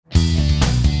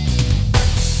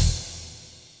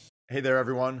Hey there,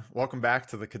 everyone. Welcome back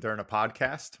to the Caderna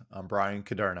Podcast. I'm Brian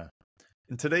Caderna.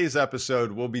 In today's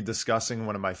episode, we'll be discussing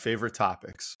one of my favorite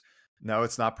topics. No,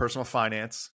 it's not personal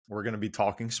finance. We're going to be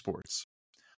talking sports.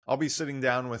 I'll be sitting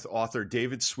down with author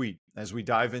David Sweet as we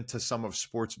dive into some of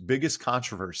sports' biggest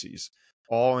controversies,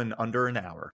 all in under an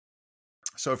hour.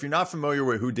 So if you're not familiar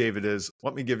with who David is,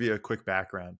 let me give you a quick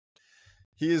background.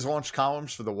 He has launched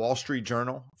columns for the Wall Street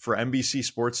Journal, for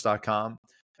NBCSports.com,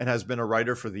 and has been a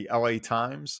writer for the LA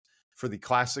Times, for the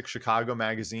Classic Chicago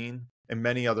magazine, and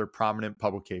many other prominent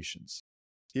publications.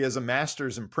 He has a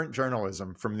master's in print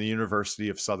journalism from the University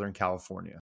of Southern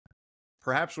California.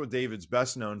 Perhaps what David's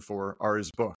best known for are his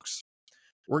books.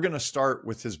 We're going to start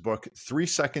with his book, 3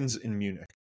 Seconds in Munich,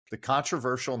 the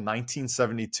controversial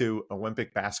 1972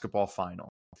 Olympic basketball final.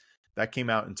 That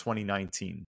came out in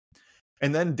 2019.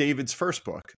 And then David's first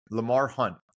book, Lamar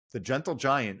Hunt, the gentle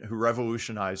giant who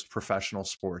revolutionized professional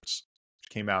sports,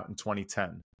 which came out in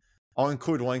 2010. I'll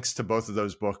include links to both of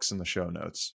those books in the show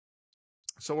notes.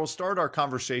 So we'll start our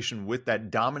conversation with that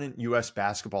dominant U.S.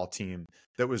 basketball team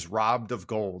that was robbed of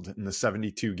gold in the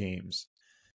 72 games.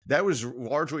 That was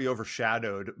largely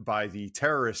overshadowed by the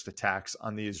terrorist attacks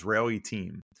on the Israeli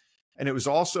team. And it was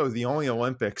also the only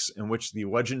Olympics in which the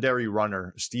legendary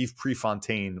runner Steve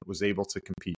Prefontaine was able to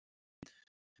compete.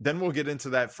 Then we'll get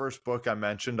into that first book I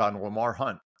mentioned on Lamar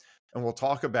Hunt. And we'll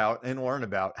talk about and learn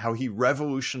about how he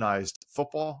revolutionized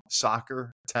football,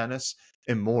 soccer, tennis,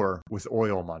 and more with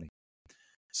oil money.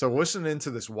 So listen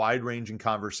into this wide-ranging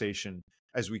conversation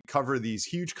as we cover these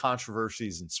huge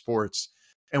controversies in sports,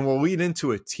 and we'll lead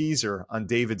into a teaser on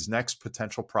David's next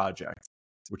potential project,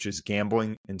 which is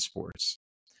gambling in sports.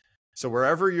 So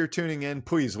wherever you're tuning in,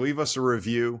 please leave us a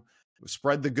review,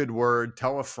 spread the good word,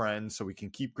 tell a friend so we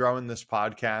can keep growing this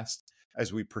podcast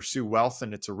as we pursue wealth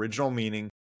in its original meaning,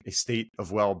 a state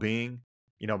of well-being.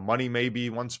 You know, money may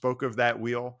be one spoke of that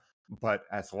wheel, but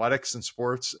athletics and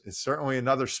sports is certainly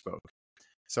another spoke.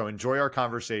 So enjoy our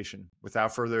conversation.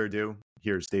 Without further ado,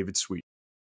 here's David Sweet.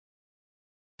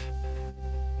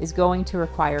 Is going to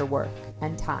require work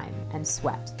and time and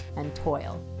sweat and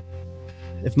toil.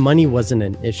 If money wasn't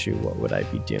an issue, what would I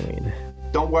be doing?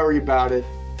 Don't worry about it.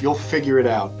 You'll figure it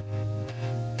out.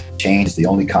 Change is the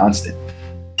only constant.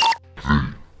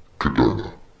 The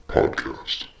Caderna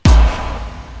Podcast.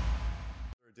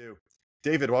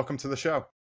 David, welcome to the show.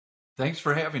 Thanks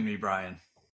for having me, Brian.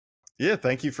 Yeah,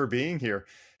 thank you for being here.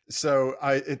 So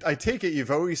I take it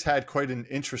you've always had quite an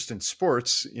interest in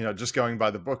sports, you know, just going by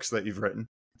the books that you've written.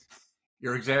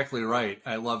 You're exactly right.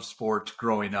 I loved sports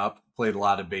growing up, played a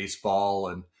lot of baseball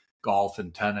and golf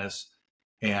and tennis.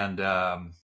 And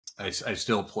I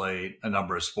still play a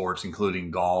number of sports, including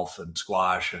golf and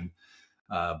squash and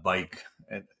bike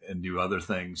and do other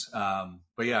things.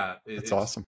 But yeah, it's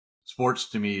awesome. Sports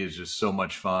to me is just so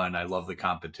much fun. I love the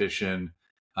competition.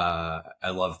 I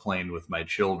love playing with my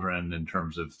children in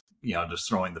terms of, you know, just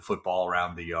throwing the football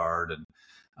around the yard.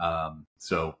 And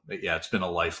so, yeah, it's been a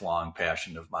lifelong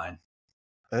passion of mine.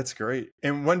 That's great.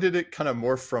 And when did it kind of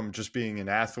morph from just being an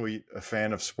athlete, a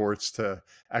fan of sports, to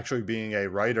actually being a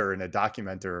writer and a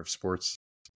documenter of sports?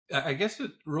 I guess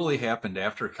it really happened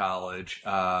after college.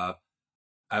 I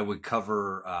would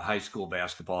cover high school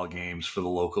basketball games for the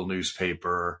local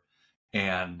newspaper.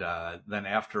 And then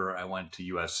after I went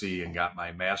to USC and got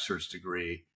my master's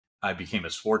degree, I became a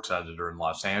sports editor in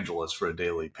Los Angeles for a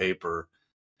daily paper.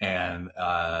 And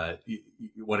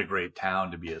what a great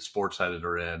town to be a sports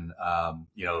editor in.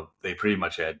 You know, they pretty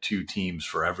much had 2 teams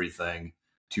for everything,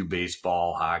 2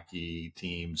 baseball, hockey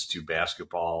teams, 2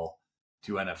 basketball,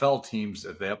 2 NFL teams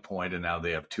at that point. And now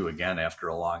they have 2 again after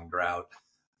a long drought,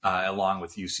 along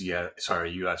with USC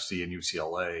and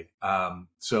UCLA.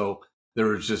 So there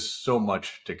was just so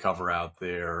much to cover out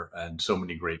there and so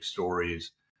many great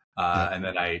stories. And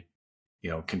then I, you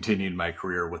know, continued my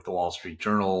career with the Wall Street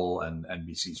Journal and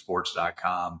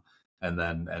NBCSports.com, and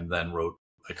then wrote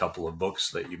a couple of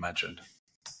books that you mentioned.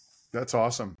 That's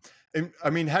awesome. And I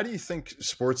mean, how do you think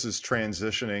sports is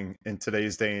transitioning in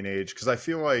today's day and age? Because I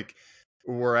feel like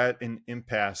we're at an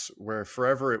impasse where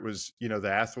forever it was, you know,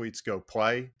 the athletes go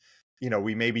play. You know,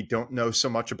 we maybe don't know so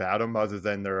much about them other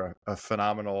than they're a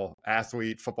phenomenal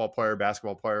athlete, football player,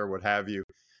 basketball player, what have you.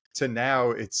 To now,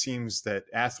 it seems that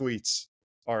athletes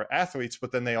are athletes,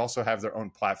 but then they also have their own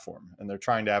platform and they're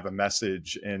trying to have a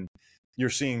message. And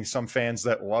you're seeing some fans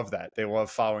that love that. They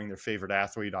love following their favorite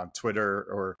athlete on Twitter.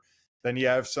 Or then you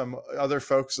have some other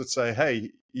folks that say, hey,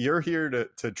 you're here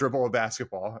to dribble a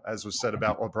basketball, as was said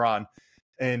about LeBron.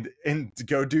 And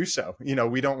go do so. You know,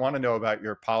 we don't want to know about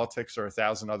your politics or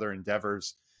 1,000 other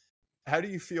endeavors. How do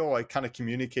you feel like kind of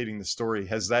communicating the story?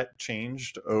 Has that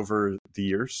changed over the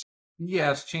years?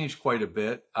 Yeah, it's changed quite a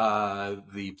bit.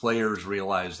 The players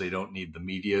realize they don't need the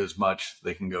media as much.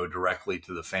 They can go directly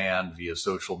to the fan via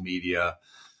social media.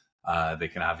 They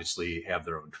can obviously have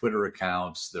their own Twitter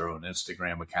accounts, their own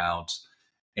Instagram accounts,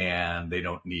 and they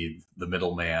don't need the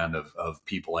middleman of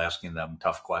people asking them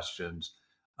tough questions.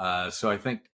 So I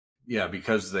think, yeah,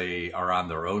 because they are on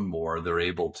their own more, they're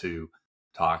able to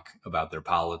talk about their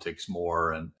politics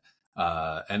more. And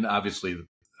obviously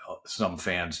some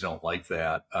fans don't like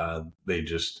that. They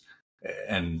just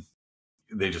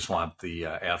want the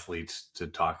athletes to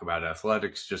talk about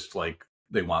athletics, just like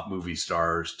they want movie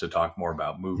stars to talk more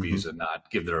about movies and not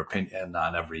give their opinion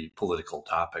on every political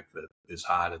topic that is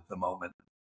hot at the moment.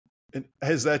 And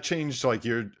has that changed like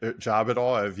your job at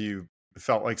all? Have you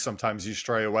felt like sometimes you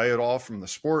stray away at all from the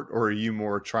sport, or are you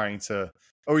more trying to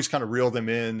always kind of reel them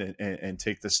in and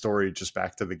take the story just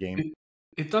back to the game?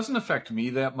 It doesn't affect me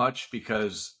that much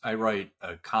because I write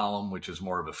a column, which is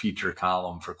more of a feature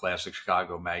column for Classic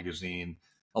Chicago magazine,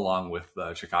 along with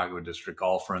Chicago District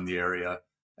Golfer in the area.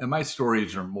 And my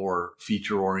stories are more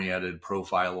feature oriented,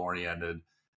 profile oriented.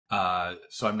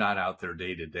 So I'm not out there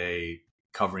day to day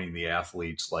covering the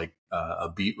athletes like a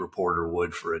beat reporter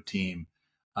would for a team.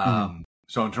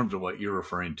 So in terms of what you're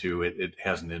referring to, it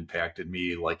hasn't impacted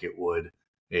me like it would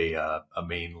a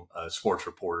main sports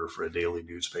reporter for a daily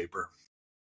newspaper.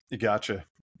 Gotcha.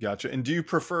 And do you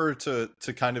prefer to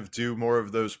kind of do more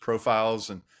of those profiles?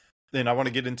 And then I want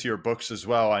to get into your books as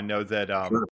well. I know that,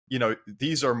 Sure.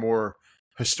 These are more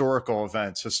historical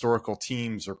events, historical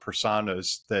teams or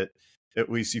personas that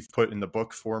at least you've put in the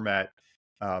book format.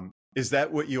 Is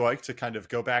that what you like, to kind of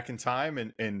go back in time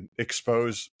and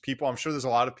expose people? I'm sure there's a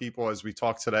lot of people, as we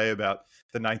talk today about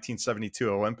the 1972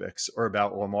 Olympics or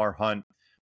about Lamar Hunt.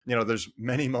 There's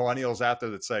many millennials out there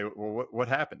that say, well, what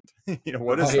happened?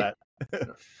 What is that?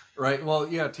 Right. Well,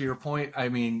 yeah, to your point, I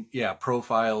mean, yeah,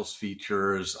 profiles,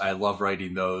 features, I love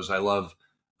writing those. I love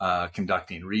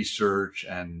conducting research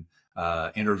and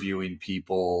interviewing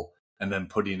people and then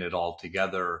putting it all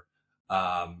together.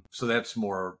 So that's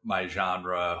more my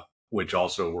genre, which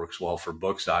also works well for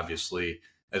books, obviously,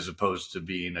 as opposed to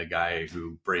being a guy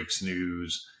who breaks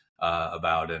news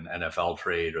about an NFL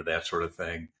trade or that sort of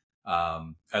thing.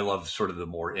 I love sort of the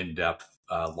more in-depth,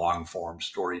 long-form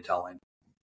storytelling.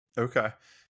 Okay.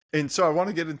 And so I want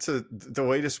to get into the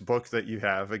latest book that you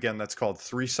have. Again, that's called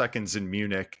 3 Seconds in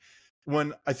Munich.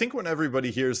 When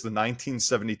everybody hears the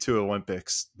 1972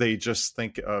 Olympics, they just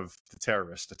think of the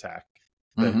terrorist attack.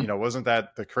 That, wasn't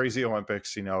that the crazy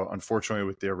Olympics, unfortunately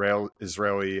with the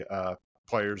Israeli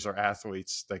players or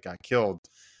athletes that got killed.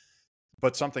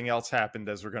 But something else happened,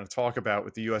 as we're going to talk about,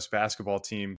 with the U.S. basketball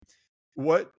team.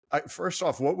 First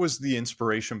off, what was the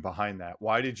inspiration behind that?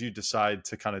 Why did you decide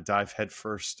to kind of dive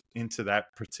headfirst into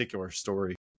that particular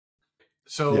story?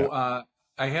 So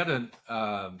I had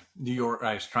I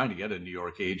was trying to get a New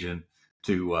York agent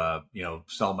to,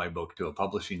 sell my book to a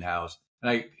publishing house. And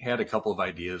I had a couple of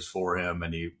ideas for him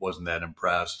and he wasn't that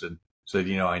impressed and said,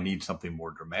 I need something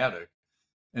more dramatic.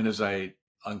 And as I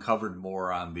uncovered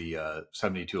more on the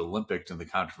 72 Olympics and the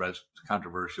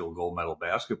controversial gold medal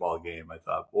basketball game, I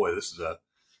thought, boy, this is a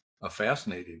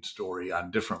fascinating story on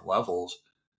different levels.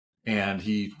 And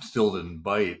he still didn't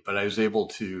bite, but I was able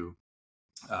to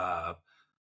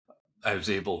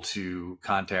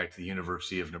contact the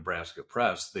University of Nebraska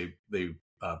Press. They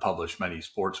publish many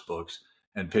sports books,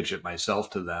 and pitch it myself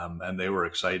to them, and they were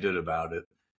excited about it.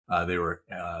 They were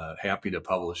happy to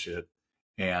publish it.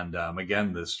 And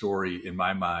again, the story, in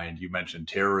my mind, you mentioned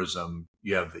terrorism.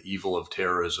 You have the evil of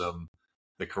terrorism,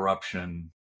 the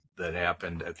corruption that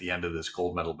happened at the end of this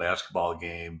gold medal basketball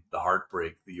game, the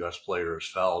heartbreak the U.S. players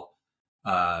felt.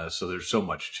 So there's so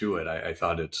much to it. I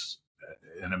thought it's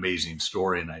an amazing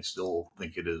story, and I still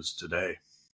think it is today.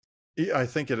 Yeah, I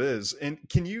think it is. And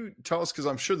can you tell us, because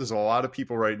I'm sure there's a lot of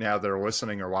people right now that are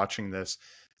listening or watching this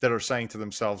that are saying to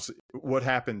themselves, what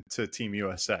happened to Team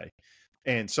USA?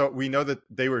 And so we know that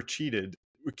they were cheated.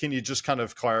 Can you just kind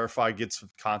of clarify, get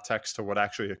some context to what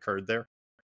actually occurred there?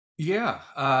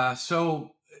 Yeah.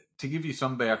 So to give you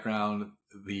some background,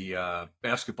 the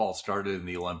basketball started in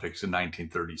the Olympics in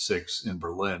 1936 in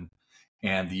Berlin,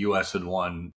 and the U.S. had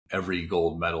won every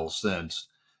gold medal since.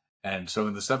 And so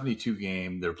in the 72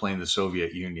 game, they're playing the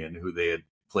Soviet Union, who they had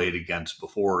played against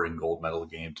before in gold medal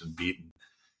games and beaten.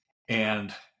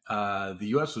 And the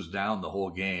U.S. was down the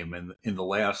whole game. And in the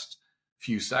last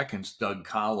few seconds, Doug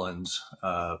Collins,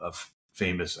 a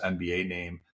famous NBA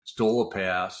name, stole a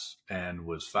pass and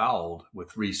was fouled with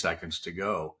 3 seconds to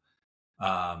go.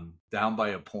 Down by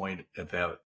a point at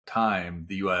that time,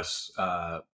 the U.S.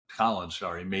 Collins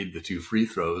made the 2 free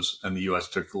throws, and the U.S.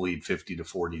 took the lead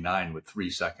 50-49 with 3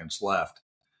 seconds left.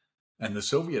 and the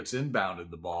Soviets inbounded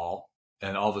the ball,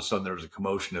 and all of a sudden there was a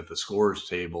commotion at the scorer's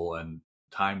table, and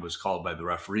time was called by the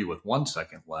referee with 1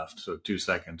 second left. So 2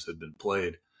 seconds had been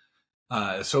played.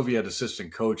 A Soviet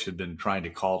assistant coach had been trying to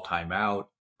call timeout,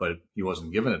 but he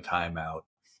wasn't given a timeout.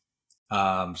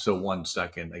 So 1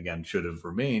 second, again, should have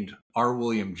remained. R.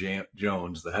 William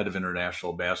Jones, the head of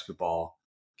international basketball,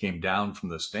 came down from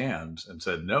the stands and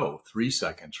said, no, 3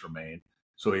 seconds remain.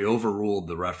 So he overruled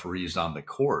the referees on the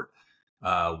court,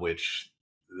 which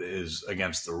is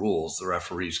against the rules. The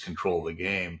referees control the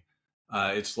game.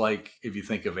 It's like if you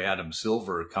think of Adam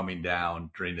Silver coming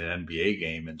down during an NBA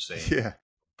game and saying, Yeah.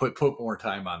 put more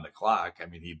time on the clock. I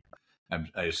mean,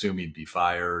 I assume he'd be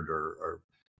fired, or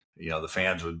the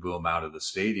fans would boo him out of the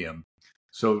stadium.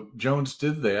 So Jones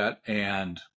did that,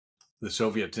 and the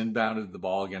Soviets inbounded the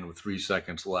ball again with 3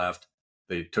 seconds left.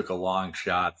 They took a long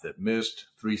shot that missed.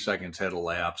 3 seconds had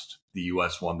elapsed. The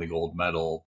U.S. won the gold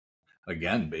medal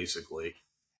again, basically.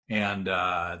 And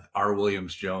R.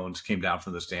 Williams Jones came down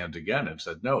from the stands again and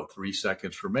said, no, 3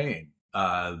 seconds remain.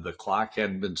 The clock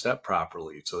hadn't been set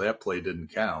properly, so that play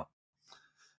didn't count.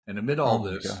 And amid all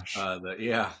this,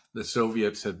 the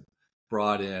Soviets had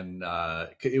brought in,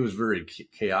 it was very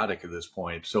chaotic at this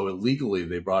point. So illegally,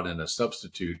 they brought in a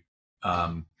substitute,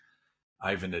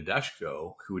 Ivan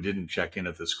Nadeshko, who didn't check in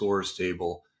at the scorer's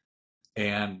table.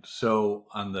 And so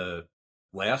on the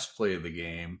last play of the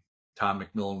game, Tom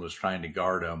McMillan was trying to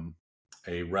guard him.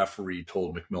 A referee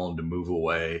told McMillan to move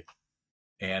away,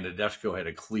 and Nadeshko had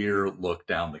a clear look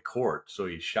down the court. So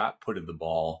he shot-putted the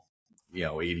ball,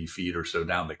 80 feet or so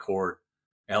down the court.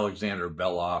 Alexander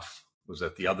Belov was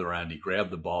at the other end. He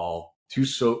grabbed the ball. Two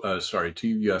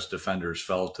U.S. defenders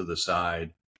fell to the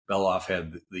side. Belov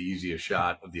had the easiest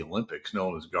shot of the Olympics. No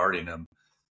one was guarding him,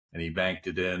 and he banked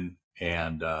it in,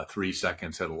 and 3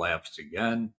 seconds had elapsed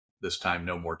again. This time,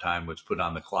 no more time was put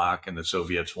on the clock, and the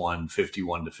Soviets won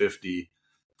 51-50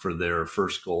 for their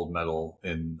first gold medal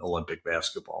in Olympic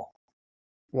basketball.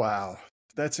 Wow.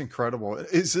 That's incredible.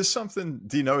 Is this something,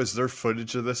 do you know, is there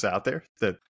footage of this out there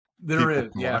that there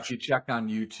is? Yeah, if you check on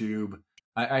YouTube,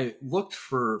 I looked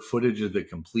for footage of the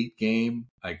complete game.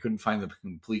 I couldn't find the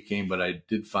complete game, but I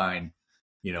did find,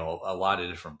 a lot of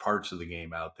different parts of the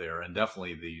game out there. And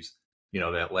definitely these,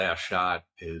 that last shot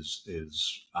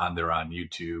is on there on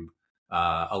YouTube,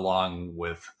 along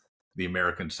with the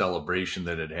American celebration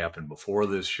that had happened before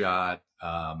this shot.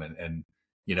 And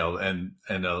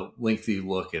a lengthy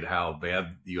look at how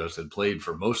bad the U.S. had played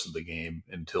for most of the game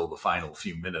until the final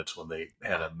few minutes when they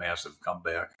had a massive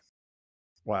comeback.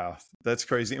 Wow, that's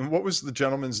crazy. And what was the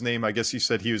gentleman's name? I guess you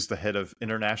said he was the head of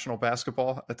international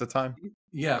basketball at the time?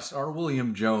 Yes, R.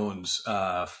 William Jones,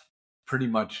 pretty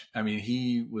much. I mean,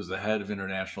 he was the head of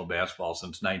international basketball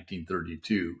since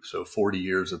 1932, so 40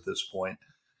 years at this point.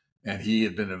 And he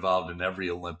had been involved in every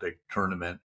Olympic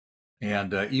tournament.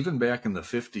 And even back in the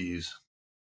 50s,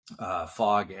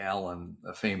 Fogg Allen,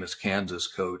 a famous Kansas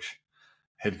coach,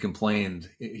 had complained.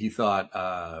 He thought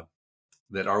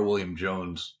that R. William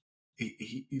Jones,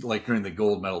 he, like during the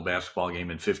gold medal basketball game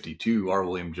in 52, R.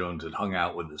 William Jones had hung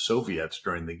out with the Soviets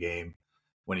during the game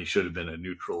when he should have been a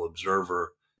neutral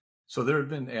observer. So there had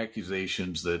been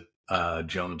accusations that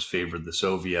Jones favored the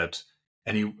Soviets,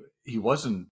 and he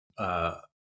wasn't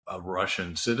a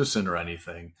Russian citizen or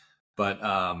anything, but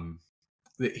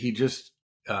he just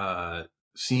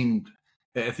seemed,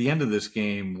 at the end of this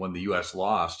game, when the U.S.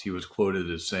 lost, he was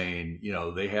quoted as saying,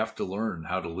 they have to learn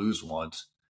how to lose once.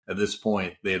 At this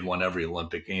point, they had won every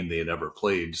Olympic game they had ever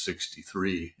played,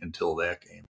 63, until that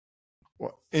game.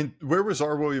 Well, and where was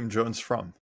R. William Jones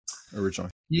from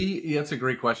originally? That's a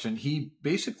great question. He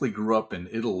basically grew up in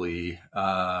Italy,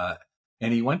 and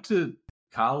he went to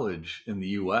college in the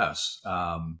U.S.,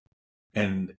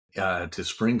 and to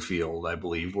Springfield, I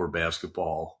believe, where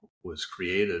basketball was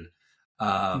created.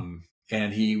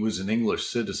 And he was an English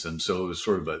citizen, so it was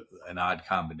sort of an odd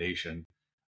combination.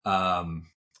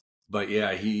 But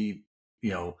yeah, he,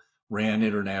 ran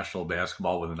international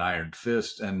basketball with an iron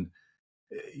fist. And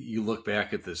you look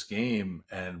back at this game,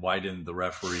 and why didn't the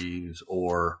referees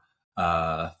or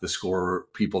the score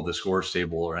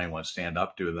table or anyone stand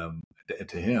up to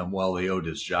him? Well, they owed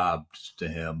his job to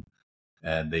him.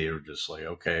 And they were just like,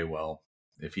 okay, well,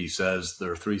 if he says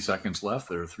there are 3 seconds left,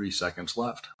 there are 3 seconds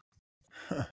left.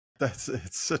 It's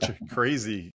such a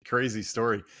crazy, crazy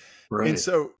story. Right. And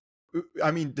so,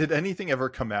 I mean, did anything ever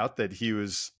come out that he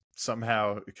was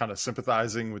somehow kind of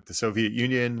sympathizing with the Soviet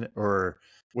Union or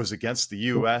was against the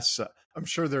U.S.? I'm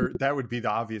sure that would be the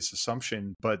obvious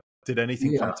assumption, but did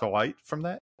anything come to light from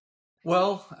that?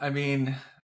 Well, I mean,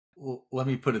 let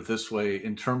me put it this way.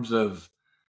 In terms of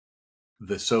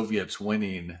the Soviets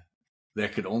winning,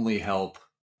 that could only help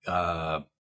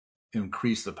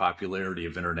increase the popularity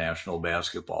of international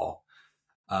basketball.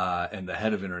 And the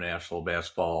head of international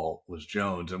basketball was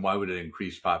Jones. And why would it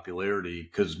increase popularity?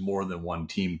 Because more than one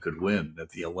team could win at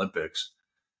the Olympics.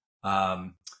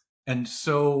 And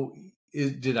so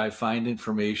did I find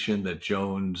information that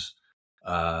Jones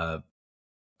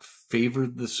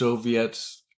favored the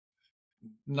Soviets?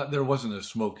 There wasn't a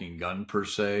smoking gun per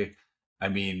se. I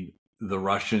mean, the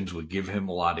Russians would give him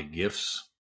a lot of gifts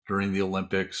during the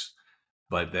Olympics,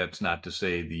 but that's not to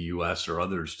say the U.S. or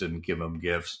others didn't give him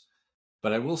gifts.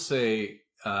 But I will say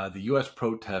the U.S.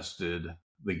 protested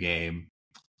the game.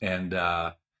 And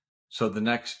so the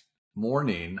next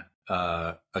morning,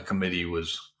 a committee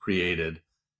was created.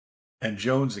 And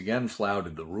Jones again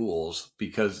flouted the rules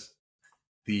because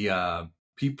the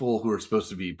people who were supposed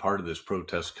to be part of this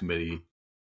protest committee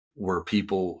were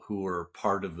people who were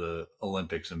part of the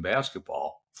Olympics in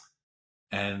basketball.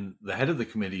 And the head of the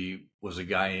committee was a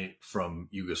guy from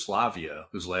Yugoslavia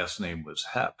whose last name was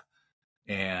Hep.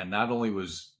 And not only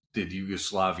did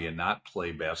Yugoslavia not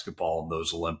play basketball in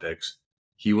those Olympics,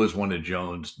 he was one of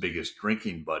Jones' biggest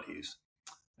drinking buddies.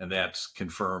 And that's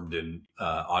confirmed in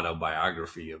a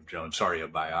biography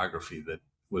that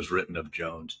was written of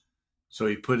Jones. So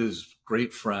he put his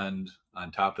great friend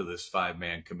on top of this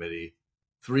 5-man committee.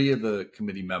 3 of the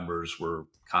committee members were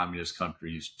communist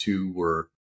countries. 2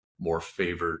 were more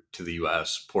favored to the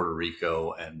U.S., Puerto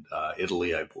Rico and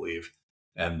Italy, I believe.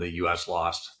 And the U.S.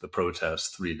 lost the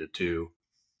protest 3-2.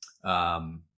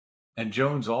 And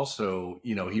Jones also,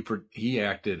 he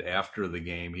acted after the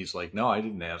game. He's like, no, I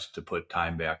didn't ask to put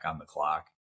time back on the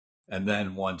clock. And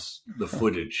then once the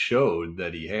footage showed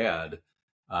that he had,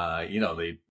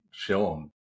 they show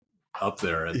him up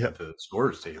there at the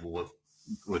scorer's table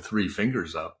with 3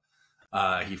 fingers up.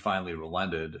 He finally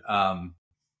relented.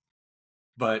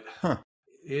 But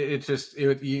in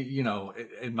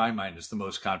my mind, it's the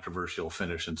most controversial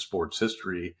finish in sports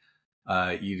history.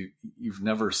 You've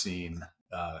never seen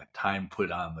time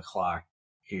put on the clock,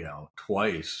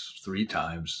 twice, 3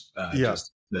 times,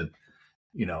 just that,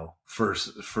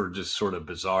 for just sort of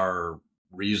bizarre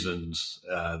reasons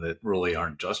that really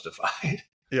aren't justified.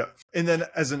 Yeah. And then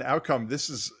as an outcome,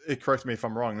 correct me if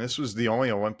I'm wrong, this was the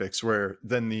only Olympics where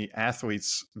then the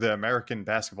athletes, the American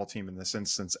basketball team in this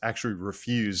instance, actually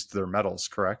refused their medals,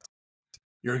 correct?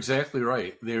 You're exactly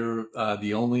right. They're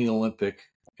the only Olympic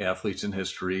athletes in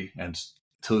history, and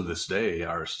to this day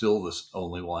are still the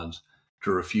only ones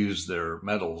to refuse their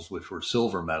medals, which were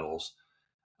silver medals.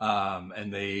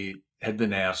 And they had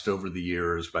been asked over the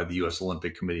years by the U.S.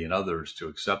 Olympic Committee and others to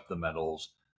accept the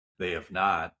medals. They have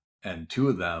not. And 2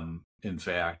 of them, in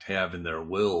fact, have in their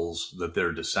wills that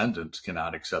their descendants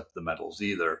cannot accept the medals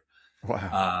either.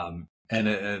 Wow. And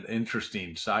an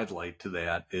interesting sidelight to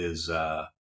that is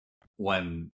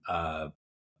when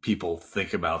people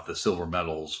think about the silver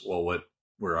medals, well,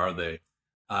 where are they?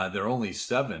 There are only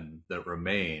 7 that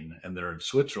remain, and they're in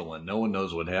Switzerland. No one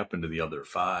knows what happened to the other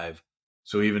 5.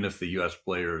 So even if the U.S.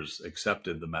 players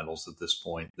accepted the medals at this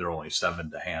point, there are only 7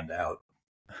 to hand out.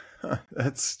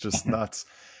 That's just nuts.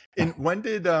 And when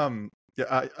did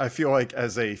I feel like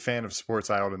as a fan of sports,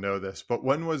 I ought to know this, but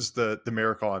when was the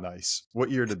Miracle on Ice? What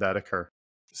year did that occur?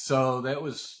 So that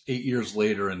was 8 years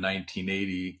later in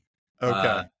 1980.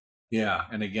 Okay. Yeah.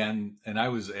 And again, I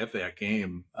was at that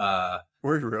game.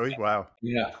 Were you really? Wow.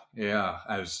 Yeah.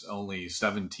 I was only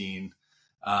 17.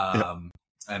 And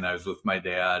I was with my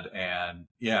dad, and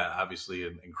obviously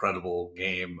an incredible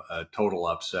game, a total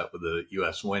upset with the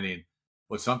U.S. winning.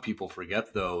 What some people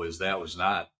forget, though, is that was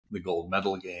not the gold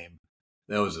medal game.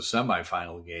 That was a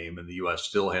semifinal game, and the U.S.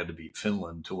 still had to beat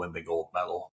Finland to win the gold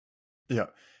medal. Yeah.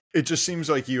 It just seems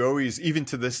like you always, even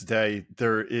to this day,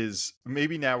 there is,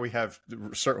 maybe now we have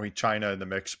certainly China in the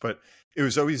mix, but it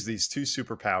was always these 2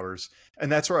 superpowers.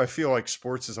 And that's where I feel like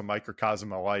sports is a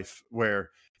microcosm of life,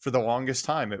 where for the longest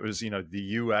time it was, the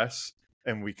U.S.,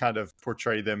 and we kind of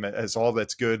portray them as all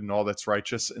that's good and all that's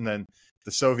righteous. And then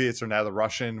the Soviets are now the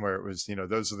Russian, where it was,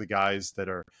 those are the guys that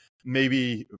are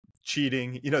maybe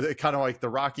cheating, kind of like the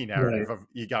Rocky narrative of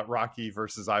you got Rocky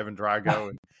versus Ivan Drago.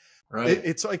 And Right.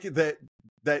 It's like that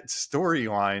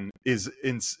storyline is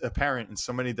apparent in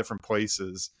so many different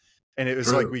places. And it was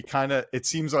True. like it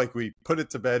seems like we put it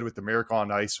to bed with the Miracle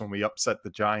on Ice when we upset the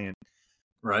Giant.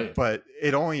 Right. But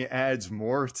it only adds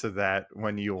more to that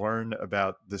when you learn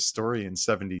about the story in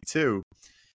 72.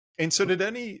 And so did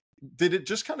it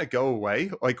just kind of go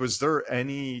away? Like, was there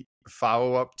any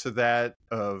follow up to that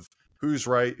of who's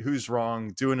right, who's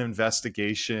wrong, do an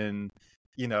investigation,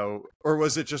 or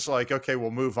was it just like, okay,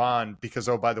 we'll move on because,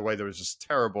 oh, by the way, there was this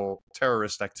terrible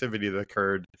terrorist activity that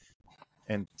occurred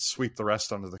and sweep the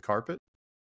rest under the carpet?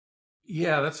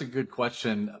 Yeah, that's a good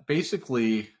question.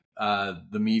 Basically, the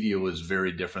media was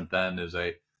very different then, as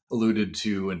I alluded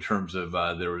to, in terms of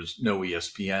there was no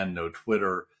ESPN, no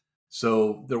Twitter.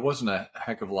 So there wasn't a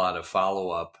heck of a lot of follow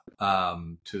up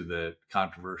to the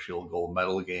controversial gold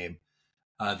medal game.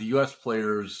 The U.S.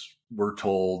 players were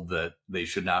told that they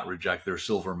should not reject their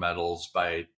silver medals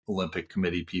by Olympic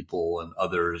Committee people and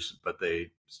others, but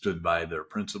they stood by their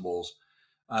principles.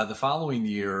 The following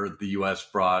year, the U.S.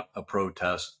 brought a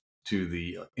protest to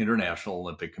the International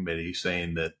Olympic Committee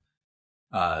saying that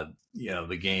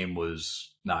the game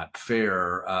was not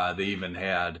fair. They even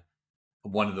had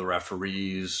one of the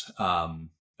referees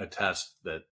attest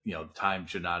that the time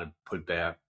should not have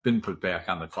been put back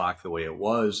on the clock the way it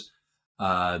was.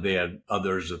 They had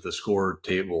others at the score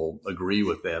table agree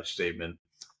with that statement.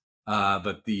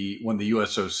 But when the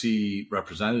USOC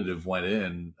representative went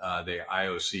in, the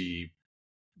IOC,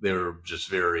 they were just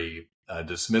very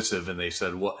dismissive, and they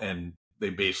said, "Well," and they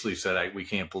basically said, "We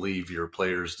can't believe your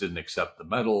players didn't accept the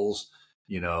medals.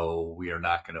 We are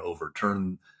not going to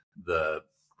overturn the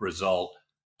result."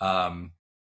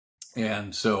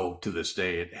 And so to this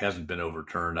day, it hasn't been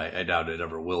overturned. I doubt it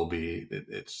ever will be.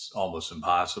 It's almost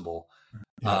impossible.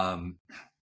 Yeah.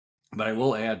 But I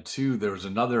will add, too, there was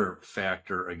another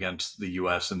factor against the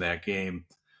U.S. in that game.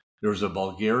 There was a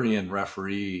Bulgarian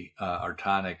referee,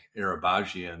 Artanik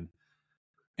Arabajian,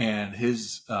 and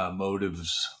his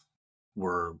motives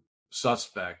were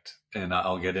suspect, and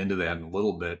I'll get into that in a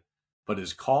little bit, but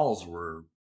his calls were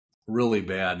really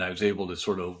bad, and I was able to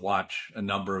sort of watch a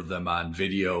number of them on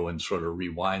video and sort of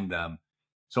rewind them.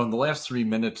 So in the last 3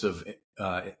 minutes of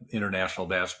international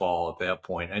basketball, at that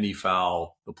point, any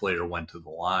foul, the player went to the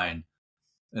line.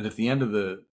 And at the end of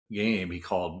the game, he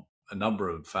called a number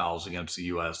of fouls against the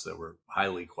U.S. that were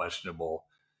highly questionable.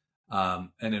 And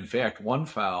in fact, one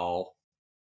foul,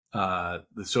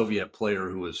 the Soviet player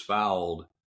who was fouled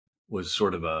was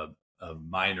sort of a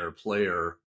minor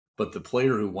player, but the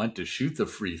player who went to shoot the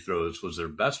free throws was their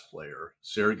best player,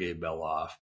 Sergei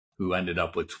Belov, who ended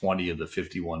up with 20 of the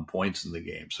 51 points in the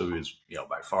game. So he was,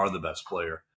 by far the best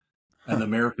player. And the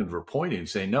Americans were pointing,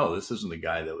 saying, "No, this isn't the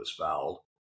guy that was fouled."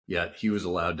 Yet he was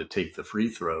allowed to take the free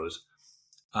throws.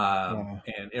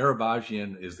 And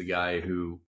Arabajian is the guy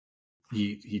who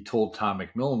he told Tom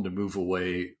McMillan to move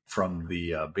away from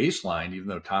the baseline, even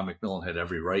though Tom McMillan had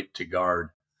every right to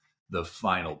guard the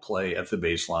final play at the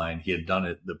baseline. He had done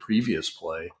it the previous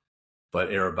play, but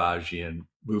Arabajian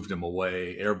moved him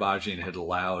away. Arabajian had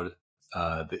allowed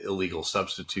the illegal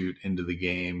substitute into the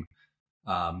game.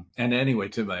 And anyway,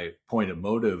 to my point of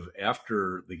motive,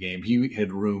 after the game, he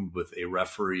had roomed with a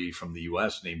referee from the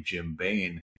U.S. named Jim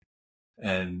Bain.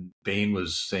 And Bain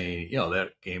was saying,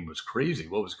 that game was crazy.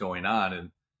 What was going on?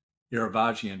 And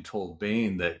Arabajian told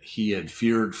Bain that he had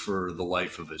feared for the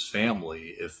life of his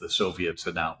family if the Soviets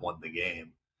had not won the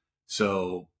game.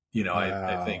 So, wow.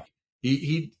 I think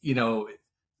he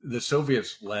the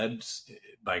Soviets led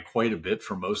by quite a bit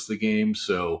for most of the game.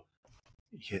 So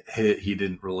he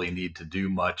didn't really need to do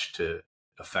much to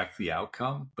affect the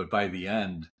outcome. But by the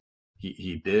end,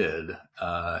 he did.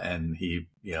 And he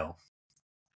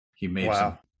made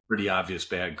some pretty obvious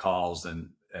bad calls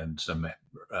and some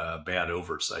bad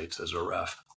oversights as a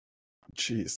ref.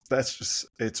 Jeez,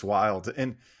 it's wild.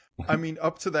 And I mean,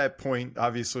 up to that point,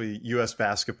 obviously U.S.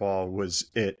 basketball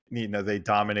was it. They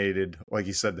dominated, like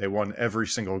you said, they won every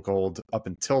single gold up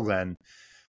until then.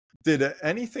 Did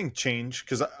anything change?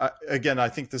 Because I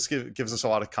think this gives us a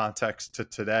lot of context to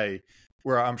today,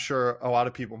 where I'm sure a lot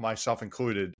of people, myself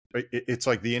included, it's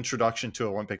like the introduction to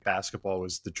Olympic basketball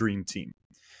was the Dream Team.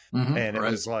 Mm-hmm, and it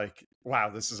was like, wow,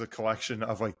 this is a collection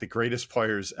of like the greatest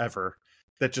players ever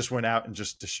that just went out and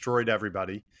just destroyed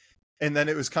everybody. And then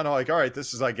it was kind of like, all right,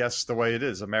 this is, I guess, the way it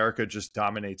is. America just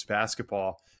dominates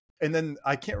basketball. And then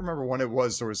I can't remember when it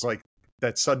was, there was like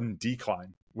that sudden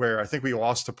decline where I think we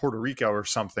lost to Puerto Rico or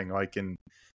something like in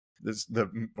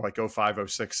like 05,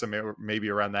 06, maybe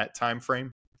around that time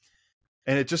frame.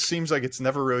 And it just seems like it's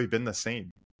never really been the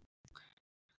same.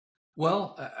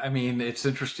 Well, I mean, it's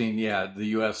interesting. Yeah, the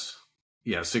U.S.,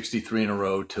 63 in a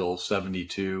row till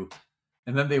 72.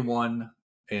 And then they won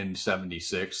in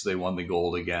 76. They won the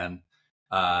gold again.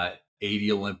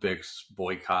 80 Olympics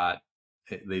boycott.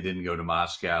 They didn't go to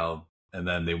Moscow. And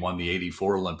then they won the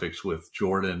 84 Olympics with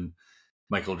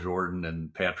Michael Jordan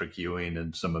and Patrick Ewing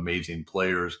and some amazing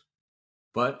players.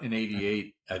 But in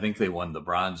 88, I think they won the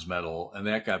bronze medal. And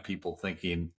that got people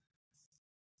thinking,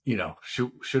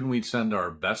 shouldn't we send our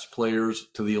best players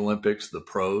to the Olympics, the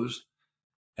pros?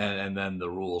 And then the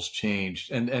rules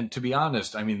changed. And to be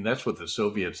honest, I mean, that's what the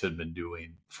Soviets had been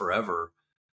doing forever.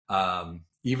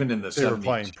 Even in the 70s. They were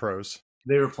playing pros.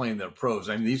 they were playing their pros.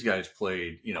 I mean, these guys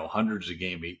played, hundreds of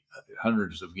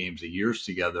games a year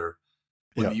together.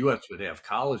 When the U.S. would have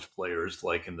college players,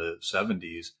 like in the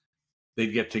 70s, they'd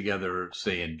get together,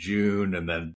 say in June, and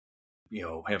then,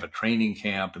 have a training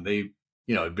camp, and they,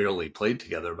 barely played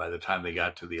together by the time they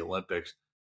got to the Olympics.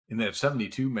 In that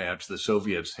 72 match, the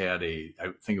Soviets had I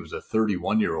think it was a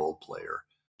 31-year-old player.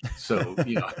 So,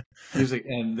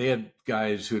 and they had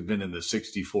guys who had been in the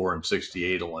 64 and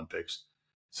 68 Olympics.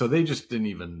 So they just didn't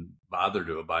even bother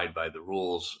to abide by the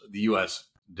rules. The U.S.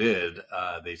 did.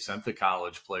 They sent the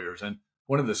college players. And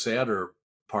one of the sadder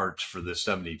parts for the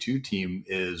 72 team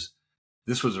is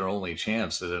this was their only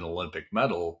chance at an Olympic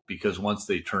medal, because once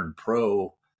they turned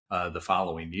pro the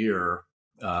following year,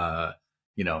 they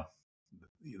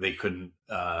couldn't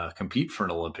compete for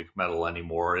an Olympic medal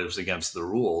anymore. It was against the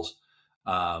rules.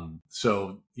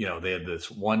 So, they had this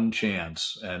one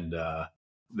chance, and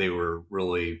they were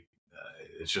really,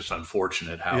 it's just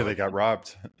unfortunate how they got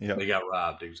robbed. Yeah, they got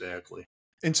robbed. Exactly.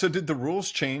 And so did the rules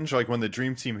change? Like when the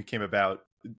Dream Team came about,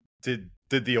 did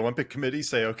the Olympic Committee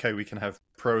say, okay, we can have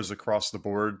pros across the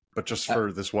board, but just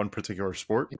for this one particular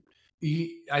sport?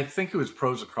 I think it was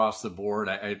pros across the board.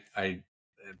 I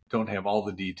don't have all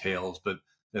the details, but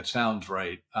that sounds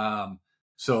right.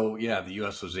 So yeah, the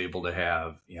U.S. was able to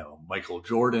have, Michael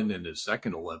Jordan in his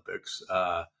second Olympics,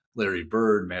 Larry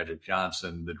Bird, Magic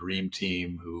Johnson, the Dream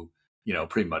Team, who,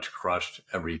 pretty much crushed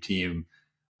every team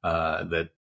that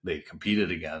they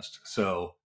competed against.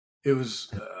 So it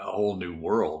was a whole new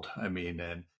world. I mean,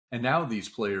 and now these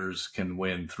players can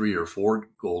win 3 or 4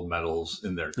 gold medals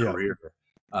in their career.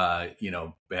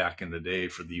 Back in the day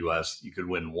for the U.S., you could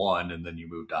win 1 and then you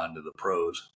moved on to the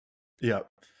pros. Yeah.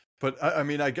 But I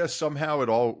mean, I guess somehow it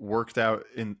all worked out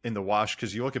in the wash,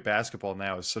 because you look at basketball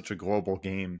now as such a global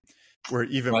game, where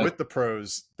even with the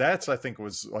pros, that's, I think,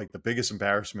 was like the biggest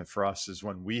embarrassment for us, is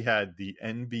when we had the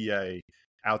NBA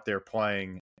out there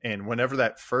playing. And whenever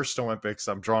that first Olympics,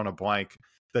 I'm drawing a blank,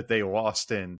 that they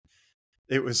lost in,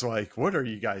 it was like, what are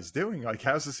you guys doing? Like,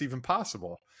 how's this even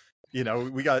possible?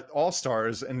 We got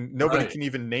all-stars and nobody can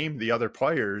even name the other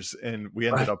players, and we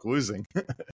ended up losing.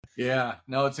 Yeah,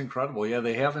 no, it's incredible. Yeah,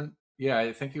 they haven't. Yeah,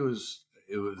 I think it was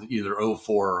either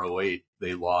 04 or 08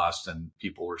 they lost, and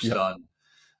people were stunned.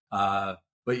 But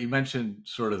you mentioned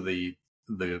sort of the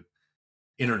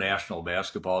international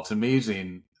basketball. It's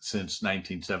amazing since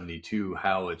 1972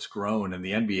 how it's grown, and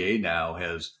the NBA now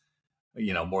has,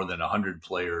 more than 100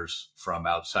 players from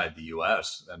outside the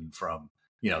U.S. and from,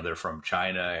 they're from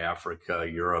China, Africa,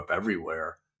 Europe,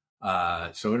 everywhere.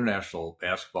 So international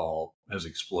basketball has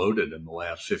exploded in the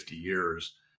last 50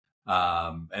 years.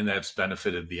 And that's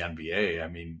benefited the NBA. I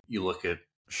mean, you look at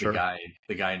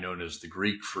the guy known as the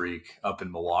Greek Freak up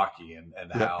in Milwaukee, and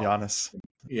how Giannis.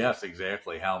 Yes,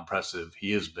 exactly. How impressive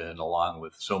he has been, along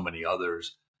with so many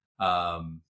others.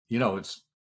 It's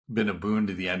been a boon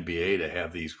to the NBA to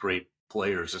have these great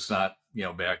players. It's not,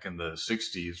 back in the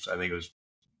 60s, I think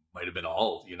might have been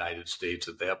all United States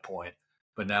at that point,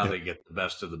 but now they get the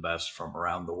best of the best from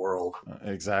around the world.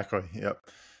 Exactly. Yep.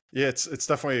 Yeah, it's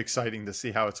definitely exciting to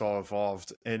see how it's all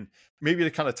evolved, and maybe to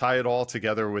kind of tie it all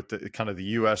together with the kind of the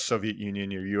U.S. Soviet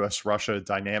Union or U.S. Russia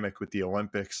dynamic with the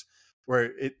Olympics,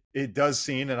 where it does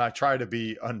seem, and I try to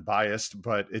be unbiased,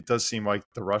 but it does seem like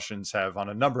the Russians have on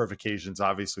a number of occasions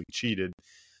obviously cheated.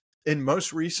 And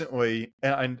most recently,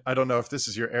 and I don't know if this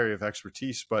is your area of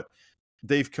expertise, but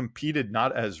they've competed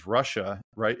not as Russia,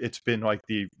 right? It's been like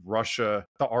the ROC,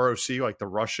 like the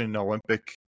Russian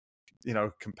Olympic,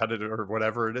 competitor or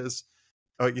whatever it is.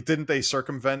 Didn't they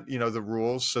circumvent, the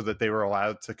rules so that they were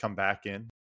allowed to come back in?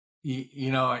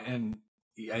 And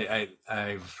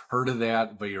I've heard of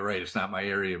that, but you're right. It's not my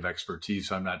area of expertise,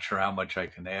 so I'm not sure how much I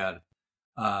can add.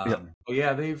 But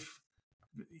yeah,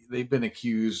 they've been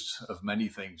accused of many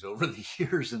things over the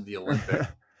years in the Olympics.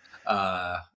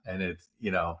 And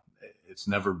it's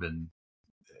never been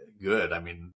good. I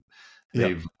mean,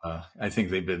 I think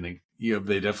they've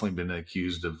definitely been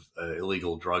accused of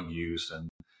illegal drug use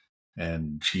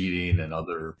and cheating and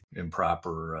other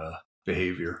improper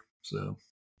behavior. So,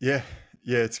 yeah,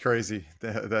 it's crazy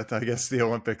that I guess the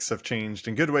Olympics have changed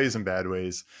in good ways and bad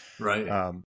ways. Right.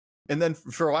 And then,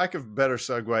 for lack of better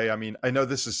segue, I mean, I know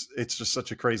it's just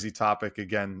such a crazy topic.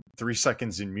 Again, 3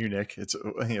 seconds in Munich. It's,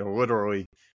 literally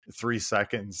 3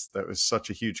 seconds. That was such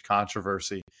a huge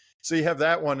controversy. So you have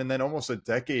that one. And then almost a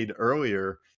decade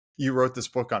earlier, you wrote this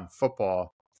book on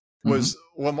football. Was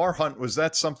Lamar Hunt, was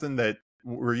that something that,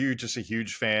 were you just a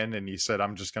huge fan and you said,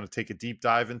 I'm just going to take a deep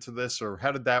dive into this? Or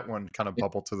how did that one kind of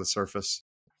bubble to the surface?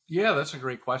 Yeah, that's a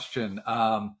great question.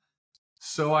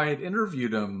 So I had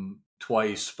interviewed him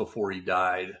twice before he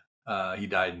died. He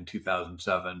died in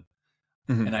 2007.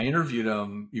 Mhm. And I interviewed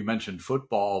him. You mentioned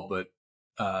football, but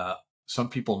some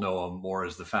people know him more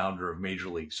as the founder of Major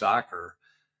League Soccer.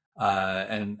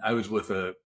 And I was with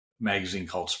a magazine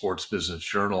called Sports Business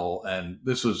Journal, and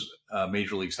this was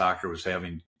Major League Soccer was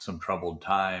having some troubled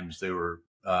times. They were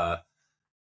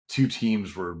two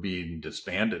teams were being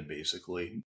disbanded,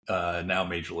 basically. Now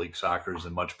Major League Soccer is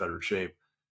in much better shape.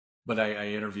 But I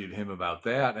interviewed him about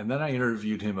that, and then I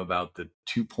interviewed him about the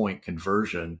 2-point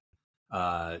conversion.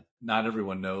 Not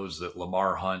everyone knows that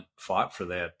Lamar Hunt fought for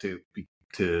that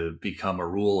to become a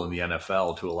rule in the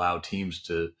NFL to allow teams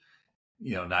to,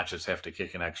 not just have to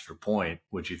kick an extra point,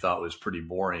 which he thought was pretty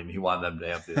boring. He wanted them to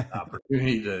have the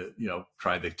opportunity to,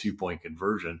 try the 2-point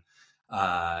conversion.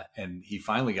 And he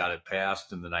finally got it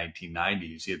passed in the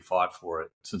 1990s. He had fought for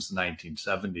it since the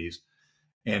 1970s.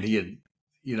 And he had,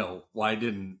 why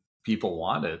didn't people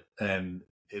want it? And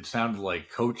it sounded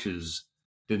like coaches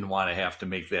didn't want to have to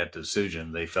make that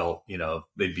decision. They felt,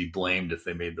 they'd be blamed if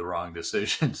they made the wrong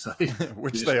decision. So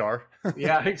Which they are.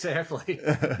 Yeah, exactly.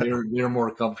 They're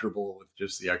more comfortable with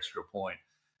just the extra point.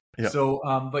 Yeah. So,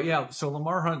 so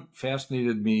Lamar Hunt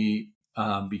fascinated me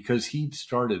because he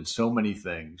started so many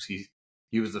things.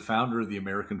 He was the founder of the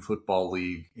American Football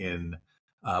League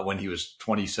when he was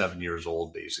 27 years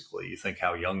old, basically. You think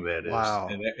how young that is. Wow.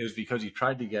 And it was because he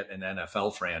tried to get an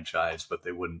NFL franchise, but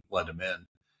they wouldn't let him in.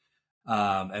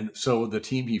 And so the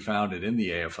team he founded in the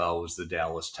AFL was the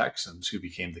Dallas Texans, who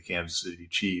became the Kansas City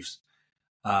Chiefs.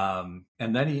 And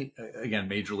then he, again,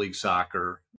 Major League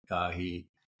Soccer, he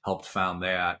helped found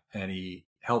that, and he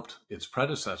helped its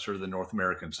predecessor, the North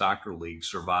American Soccer League,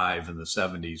 survive in the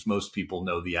 70s. Most people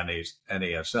know the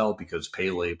NASL because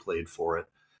Pele played for it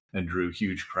and drew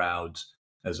huge crowds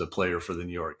as a player for the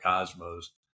New York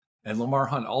Cosmos. And Lamar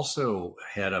Hunt also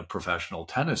had a professional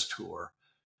tennis tour.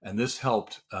 And this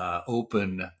helped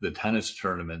open the tennis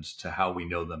tournaments to how we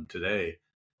know them today.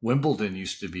 Wimbledon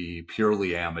used to be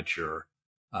purely amateur.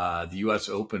 The U.S.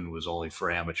 Open was only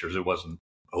for amateurs. It wasn't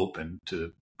open,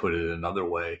 to put it another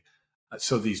way.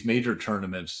 So these major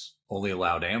tournaments only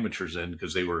allowed amateurs in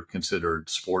because they were considered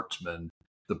sportsmen.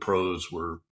 The pros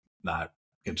were not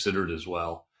considered as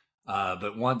well.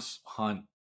 But once Hunt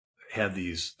had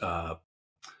these, had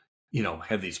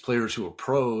these players who were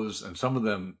pros, and some of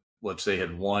them, let's say,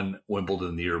 had won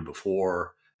Wimbledon the year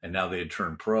before, and now they had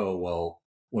turned pro. Well,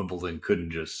 Wimbledon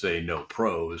couldn't just say no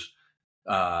pros.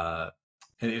 And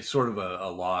it's sort of a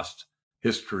lost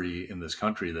history in this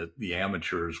country that the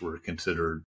amateurs were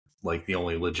considered like the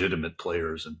only legitimate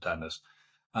players in tennis.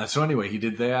 So anyway, he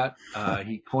did that.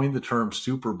 He coined the term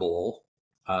Super Bowl.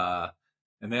 And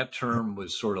that term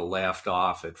was sort of laughed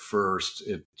off at first.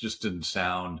 It just didn't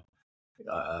sound,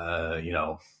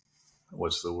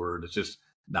 what's the word? It's just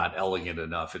not elegant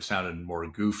enough. It sounded more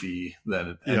goofy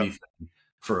than anything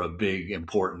for a big,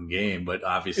 important game. But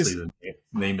obviously the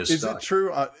name is stuck. Is it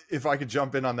true? If I could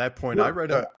jump in on that point, Sure. I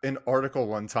read an article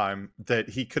one time that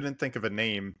he couldn't think of a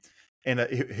name, and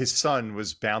his son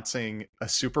was bouncing a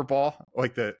super ball,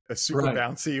 like a super Right.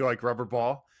 bouncy, like rubber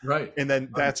ball. Right. And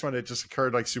then that's when it just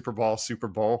occurred, like Super Bowl.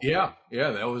 Yeah,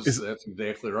 that's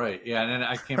exactly right. Yeah, and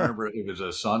I can't remember if it was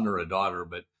a son or a daughter,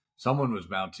 but someone was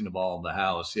bouncing a ball in the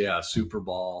house. Yeah, Super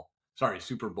Bowl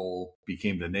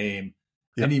became the name.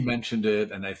 Yeah. And he mentioned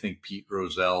it, and I think Pete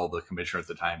Rozelle, the commissioner at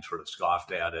the time, sort of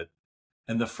scoffed at it.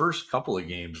 And the first couple of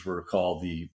games were called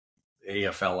the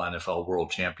AFL NFL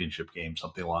World Championship game,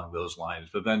 something along those lines.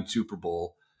 But then Super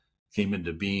Bowl came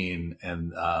into being,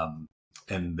 and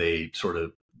they sort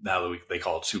of, now they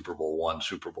call it Super Bowl I,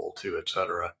 Super Bowl II, et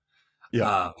cetera,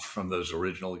 from those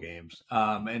original games.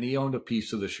 And he owned a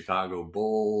piece of the Chicago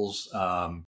Bulls.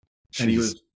 And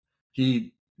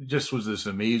he just was this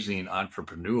amazing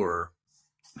entrepreneur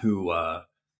who,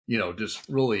 just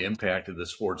really impacted the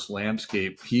sports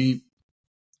landscape. He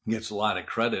gets a lot of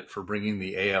credit for bringing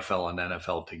the AFL and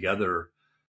NFL together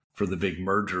for the big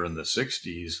merger in the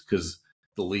 60s, because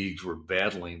the leagues were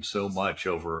battling so much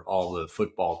over all the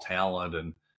football talent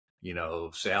and,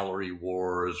 salary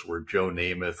wars where Joe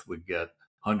Namath would get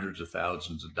hundreds of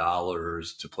thousands of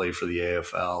dollars to play for the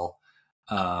AFL.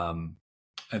 And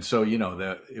so,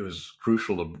 that it was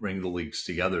crucial to bring the leagues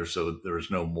together so there was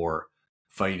no more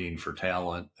fighting for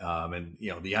talent. And the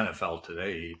NFL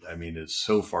today, is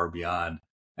so far beyond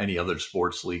any other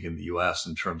sports league in the U.S.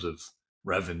 in terms of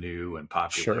revenue and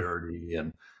popularity.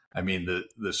 Sure. And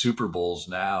the Super Bowls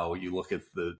now, you look at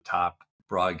the top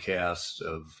broadcasts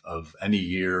of any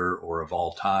year or of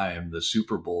all time, the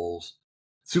Super Bowl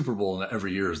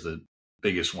every year is the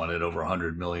biggest one at over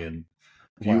 100 million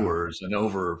viewers. Wow. And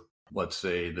over, let's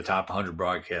say, the top 100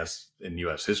 broadcasts in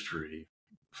U.S. history,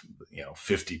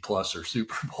 50 plus or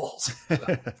Super Bowls.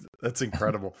 So, That's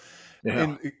incredible. yeah.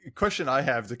 And a question I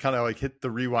have to kind of like hit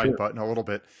the rewind Sure. button a little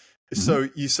bit. Mhm. So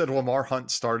you said Lamar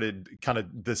Hunt started kind of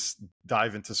this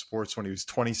dive into sports when he was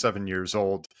 27 years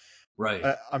old. Right.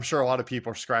 I'm sure a lot of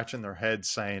people are scratching their heads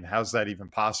saying, how's that even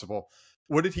possible?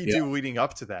 What did he Yeah. do leading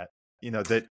up to that?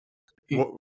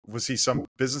 What, was he some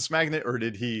business magnate, or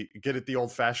did he get it the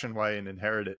old fashioned way and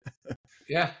inherit it?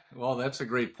 Yeah, well, that's a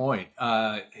great point.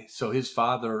 So his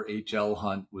father, H.L.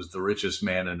 Hunt, was the richest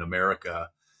man in America.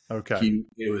 Okay.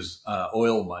 It was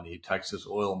oil money, Texas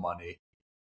oil money.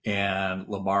 And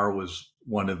Lamar was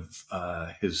one of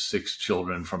his 6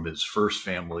 children from his first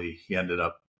family. He ended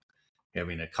up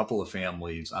having a couple of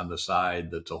families on the side.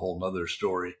 That's a whole nother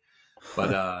story.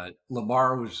 But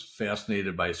Lamar was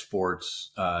fascinated by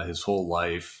sports his whole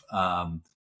life.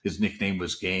 His nickname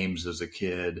was Games as a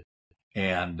kid.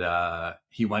 And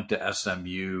he went to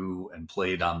SMU and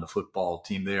played on the football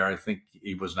team there. I think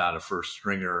he was not a first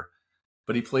stringer,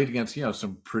 but he played against,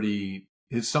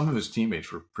 some of his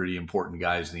teammates were pretty important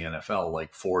guys in the NFL,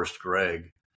 like Forrest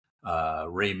Gregg.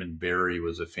 Raymond Berry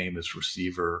was a famous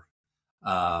receiver.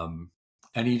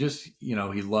 And he just, he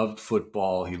loved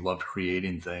football. He loved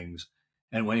creating things.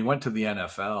 And when he went to the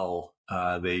NFL,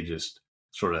 they just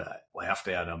sort of laughed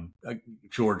at him.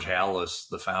 George Halas,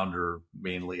 the founder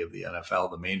mainly of the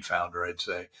NFL, the main founder, I'd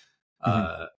say,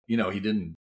 he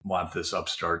didn't want this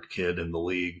upstart kid in the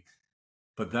league.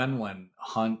 But then when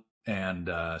Hunt and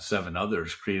 7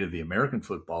 others created the American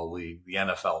Football League, the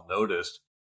NFL noticed.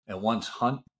 And once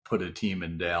Hunt put a team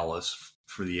in Dallas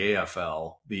for the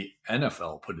AFL, the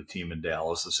NFL put a team in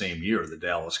Dallas the same year, the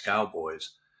Dallas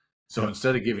Cowboys. So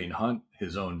instead of giving Hunt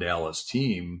his own Dallas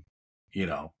team,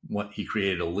 he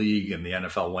created a league, and the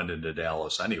NFL went into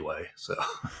Dallas anyway. So,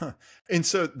 and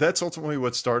so that's ultimately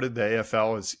what started the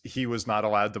AFL. Is he was not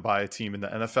allowed to buy a team in the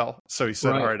NFL, so he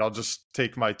said, Right. "All right, I'll just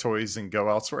take my toys and go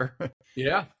elsewhere."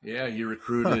 Yeah. He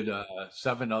recruited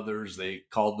 7 others. They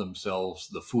called themselves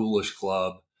the Foolish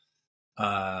Club.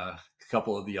 A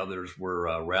couple of the others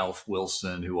were Ralph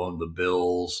Wilson, who owned the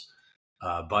Bills.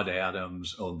 Bud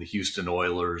Adams owned the Houston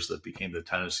Oilers that became the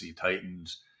Tennessee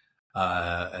Titans.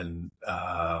 I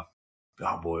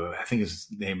think his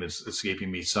name is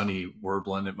escaping me, Sonny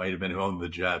Werblin, it might have been, who owned the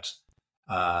Jets.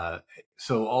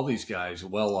 So all these guys,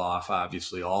 well off,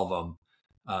 obviously, all of them,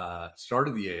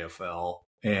 started the AFL.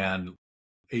 And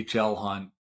H.L.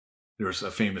 Hunt, there's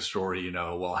a famous story,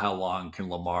 how long can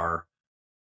Lamar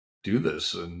do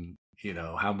this? And,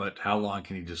 how long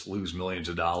can he just lose millions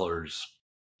of dollars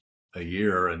a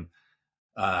year? And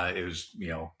it was,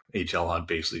 H.L. Hunt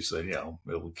basically said,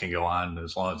 it can go on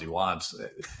as long as he wants.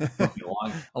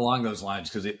 along those lines,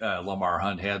 because Lamar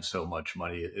Hunt had so much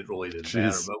money, it really didn't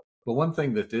matter. But one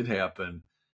thing that did happen,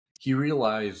 he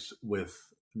realized with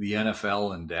the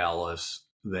NFL in Dallas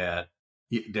that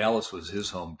Dallas was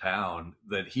his hometown,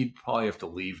 that he'd probably have to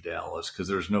leave Dallas because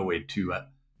there's no way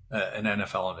an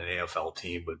NFL and an AFL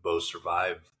team would both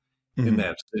survive in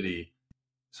that city.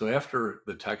 So after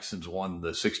the Texans won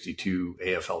the 62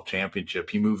 AFL championship,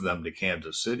 he moved them to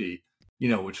Kansas City,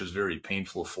 which was very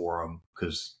painful for him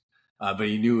but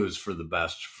he knew it was for the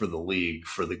best for the league,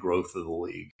 for the growth of the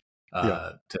league,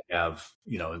 to have,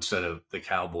 instead of the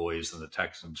Cowboys and the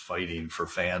Texans fighting for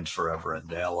fans forever in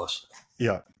Dallas.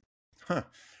 Yeah. Huh.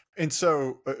 And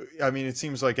so, it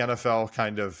seems like NFL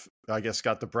kind of, I guess,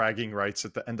 got the bragging rights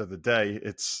at the end of the day.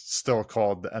 It's still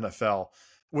called the NFL.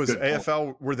 Was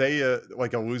AFL, were they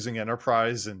like a losing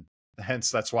enterprise, and hence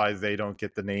that's why they don't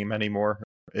get the name anymore?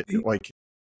 Yeah,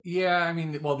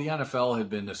 the NFL had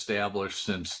been established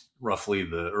since roughly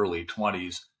the early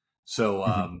 20s.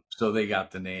 So so they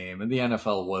got the name, and the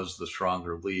NFL was the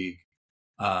stronger league.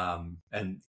 And,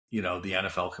 the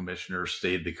NFL commissioner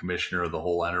stayed the commissioner of the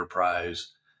whole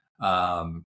enterprise.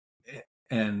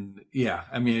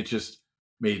 It just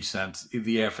made sense.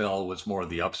 The AFL was more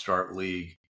the upstart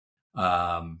league.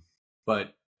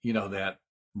 But that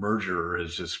merger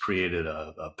has just created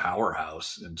a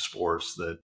powerhouse in sports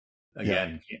that,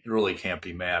 again, really can't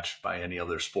be matched by any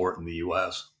other sport in the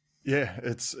U.S. Yeah,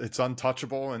 it's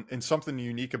untouchable, and something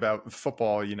unique about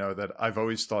football, that I've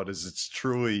always thought is it's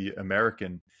truly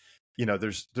American.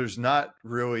 There's not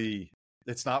really,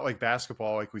 it's not like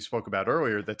basketball, like we spoke about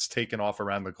earlier, that's taken off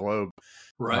around the globe.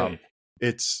 Right.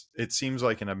 It seems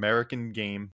like an American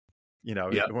game.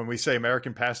 When we say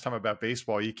American pastime about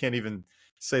baseball, you can't even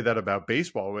say that about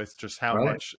baseball with just how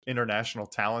much international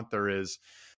talent there is.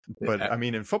 But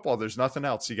in football, there's nothing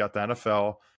else. You got the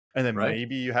NFL, and then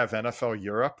maybe you have NFL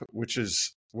Europe, which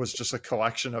is was just a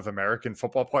collection of American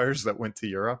football players that went to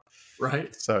Europe.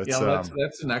 Right. So it's Yeah,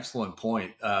 that's an excellent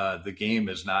point. The game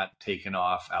is not taken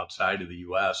off outside of the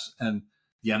U.S. and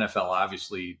the NFL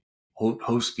obviously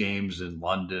hosts games in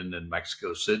London and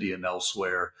Mexico City and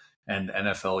elsewhere, and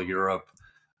NFL Europe.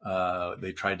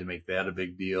 They tried to make that a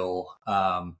big deal.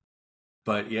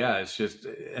 But yeah, it's just,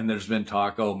 and there's been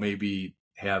talk, maybe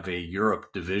have a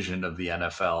Europe division of the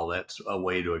NFL. That's a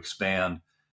way to expand.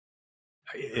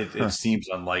 It seems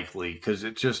unlikely because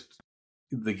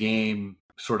the game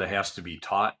sort of has to be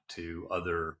taught to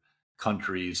other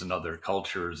countries and other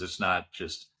cultures. It's not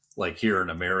just like here in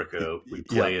America, we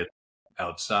play it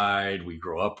outside, we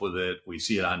grow up with it, we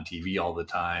see it on TV all the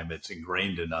time. It's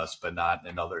ingrained in us, but not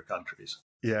in other countries.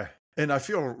 Yeah. And I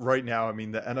feel right now, I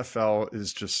mean, the NFL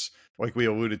is just, like we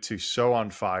alluded to, so on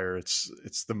fire.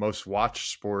 It's the most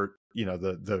watched sport,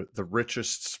 the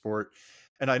richest sport.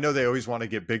 And I know they always want to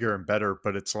get bigger and better,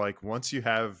 but it's like once you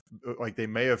have, like, they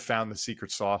may have found the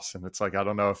secret sauce, and it's like, I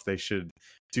don't know if they should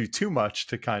do too much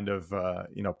to kind of,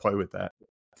 play with that.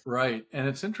 Right. And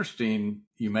it's interesting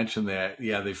you mentioned that,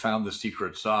 they found the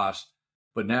secret sauce,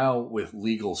 but now with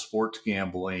legal sports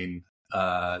gambling,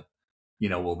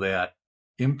 will that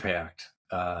impact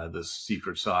the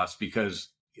secret sauce? Because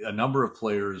a number of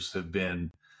players have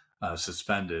been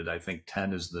suspended. I think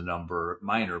 10 is the number,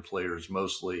 minor players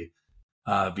mostly,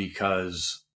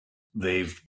 because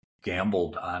they've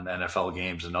gambled on NFL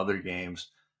games and other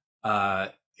games.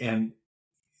 And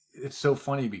it's so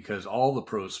funny because all the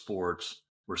pro sports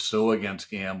were so against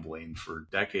gambling for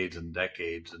decades and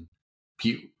decades. And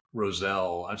Pete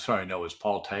Rozelle, it was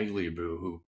Paul Tagliabue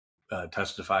who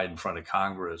testified in front of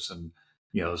Congress and,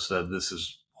 said this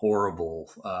is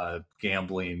horrible.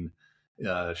 Gambling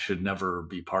should never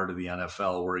be part of the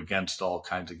NFL. We're against all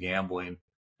kinds of gambling.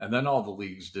 And then all the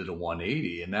leagues did a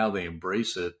 180, and now they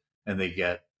embrace it, and they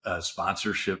get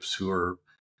sponsorships who are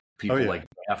people like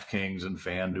DraftKings and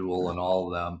FanDuel and all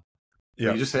of them.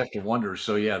 Yeah. You just have to wonder.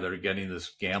 So they're getting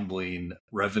this gambling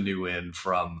revenue in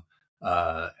from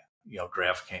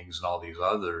DraftKings and all these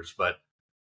others. But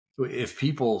if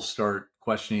people start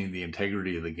questioning the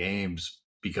integrity of the games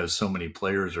because so many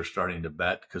players are starting to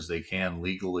bet because they can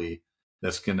legally,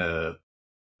 that's going to,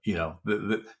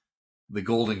 the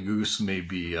golden goose may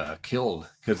be killed,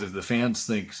 because if the fans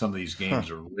think some of these games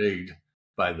are rigged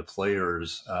by the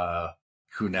players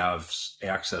who now have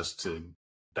access to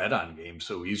bet on games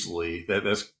so easily,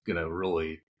 that's going to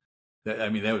really,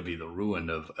 that would be the ruin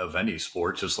of any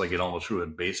sport, just like it almost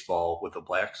ruined baseball with the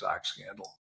Black Sox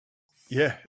scandal.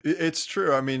 Yeah, it's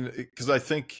true. I mean, because I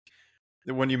think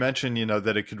when you mention,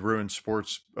 that it could ruin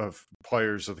sports of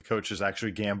players or the coaches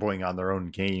actually gambling on their own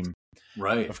game.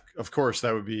 Right. Of course,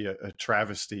 that would be a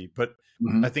travesty. But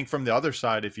I think from the other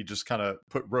side, if you just kind of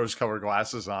put rose-colored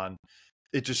glasses on,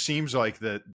 it just seems like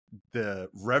that the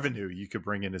revenue you could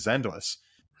bring in is endless.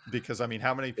 Because,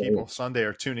 how many people Sunday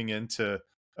are tuning into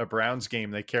a Browns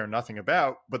game they care nothing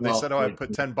about, but they said, I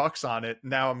put $10 on it.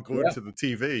 Now I'm glued to the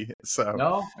TV. So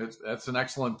no, that's an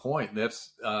excellent point.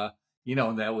 That's, that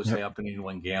was happening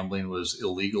when gambling was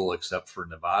illegal, except for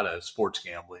Nevada, sports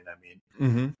gambling. But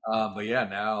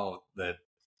now that,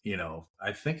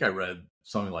 I think I read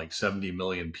something like 70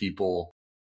 million people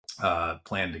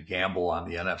plan to gamble on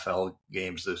the NFL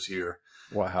games this year.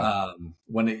 Wow.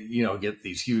 When get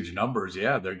these huge numbers,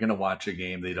 they're going to watch a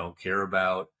game they don't care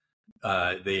about.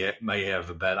 They may have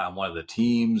a bet on one of the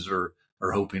teams or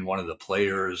hoping one of the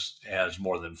players has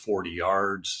more than 40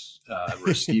 yards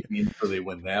receiving, so they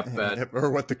win that bet. Or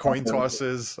what the coin toss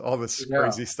is, all this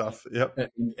crazy stuff. Yep.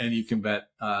 And you can bet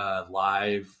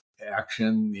live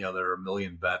action. There are a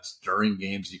million bets during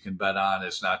games you can bet on.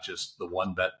 It's not just the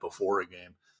one bet before a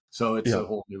game. So it's a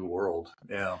whole new world.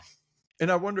 Yeah.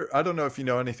 And I wonder, I don't know if you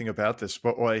know anything about this,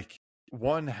 but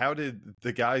how did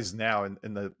the guys now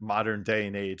in the modern day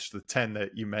and age, the 10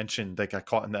 that you mentioned that got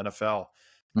caught in the NFL,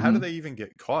 how do they even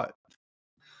get caught?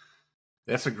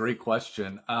 That's a great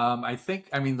question. I think,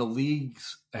 the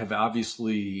leagues have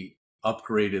obviously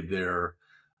upgraded their,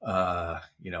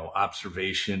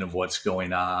 observation of what's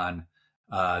going on,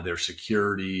 their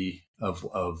security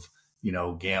of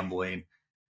gambling.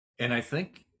 And I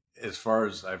think, as far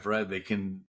as I've read, they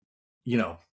can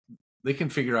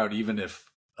figure out, even if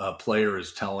a player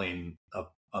is telling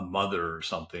a mother or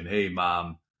something, hey,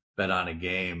 mom, bet on a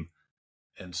game.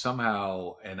 And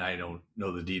somehow, and I don't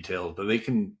know the details, but they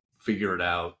can figure it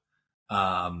out.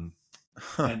 And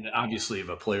obviously, if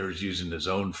a player is using his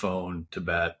own phone to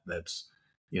bet, that's,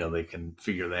 they can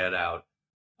figure that out.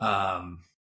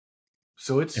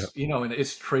 So it's, and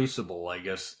it's traceable, I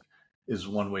guess. is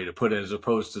one way to put it, as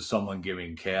opposed to someone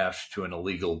giving cash to an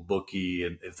illegal bookie.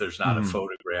 And if there's not a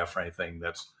photograph or anything,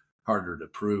 that's harder to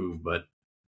prove. But,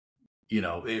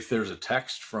 if there's a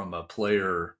text from a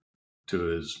player to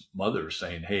his mother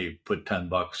saying, hey, put $10,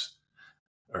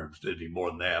 or it'd be more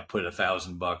than that, put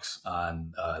 $1,000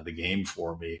 on the game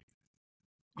for me.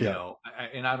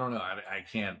 And I don't know, I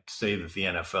can't say that the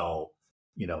NFL,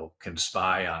 can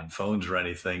spy on phones or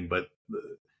anything, but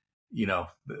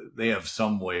they have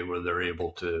some way where they're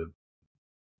able to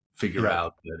figure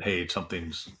out that, hey,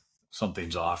 something's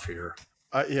off here.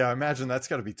 I imagine that's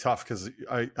got to be tough, because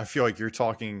I feel like you're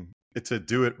talking, to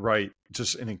do it right,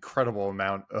 just an incredible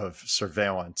amount of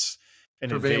surveillance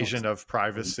and invasion of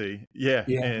privacy. Yeah.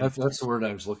 And that's the word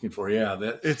I was looking for. Yeah.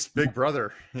 It's Big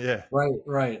Brother. Yeah.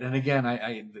 Right. And again,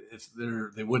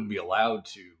 they wouldn't be allowed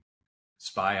to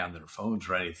spy on their phones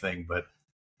or anything, but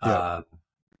I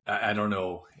don't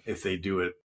know if they do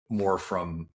it more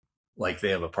from, like,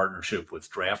 they have a partnership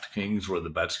with DraftKings where the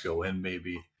bets go in,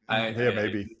 maybe.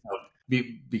 Maybe.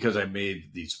 Because I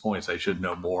made these points, I should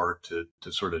know more to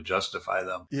sort of justify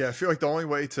them. Yeah, I feel like the only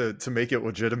way to make it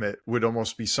legitimate would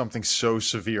almost be something so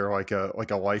severe, like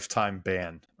a lifetime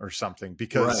ban or something.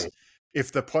 Because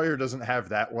if the player doesn't have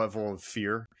that level of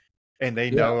fear, and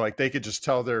they know, like, they could just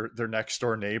tell their next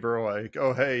door neighbor, like,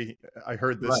 oh, hey, I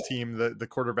heard this team, the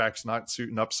quarterback's not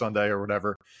suiting up Sunday or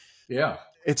whatever. Yeah.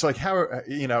 It's like, how,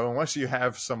 unless you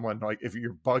have someone, like, if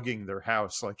you're bugging their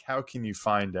house, like, how can you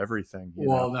find everything?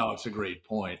 No, it's a great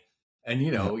point. And,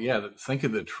 think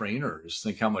of the trainers,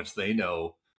 think how much they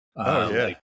know.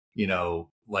 Like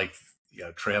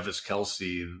Travis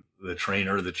Kelce, the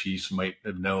trainer, the Chiefs might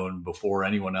have known before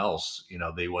anyone else,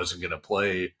 they wasn't going to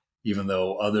play, even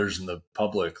though others in the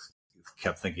public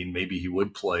kept thinking maybe he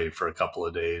would play for a couple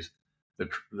of days.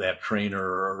 That trainer,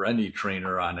 or any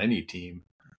trainer on any team,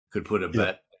 could put a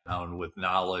bet down with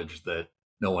knowledge that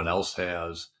no one else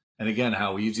has. And again,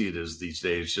 how easy it is these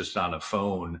days, just on a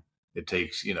phone, it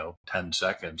takes, 10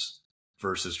 seconds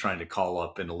versus trying to call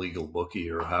up an illegal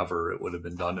bookie or however it would have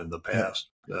been done in the past.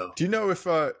 So. Do you know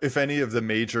if any of the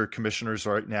major commissioners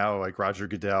right now, like Roger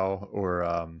Goodell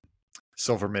or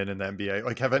Silverman in the NBA,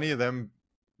 like, have any of them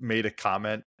made a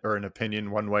comment or an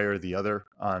opinion one way or the other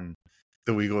on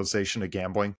the legalization of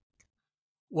gambling?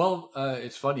 Well,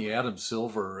 it's funny. Adam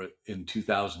Silver in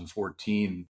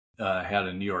 2014 had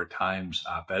a New York Times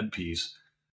op-ed piece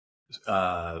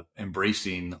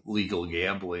embracing legal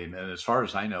gambling. And as far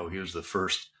as I know, he was the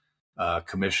first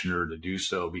commissioner to do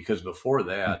so, because before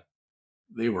that,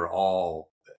 they were all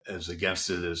as against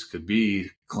it as could be,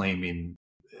 claiming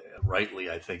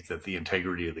rightly, I think, that the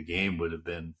integrity of the game would have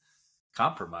been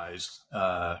compromised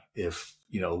if,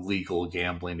 legal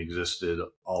gambling existed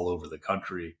all over the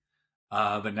country.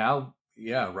 But now,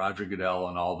 Roger Goodell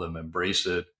and all of them embrace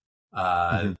it.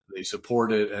 They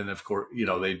support it. And of course,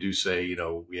 they do say,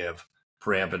 we have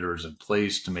parameters in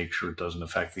place to make sure it doesn't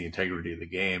affect the integrity of the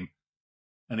game.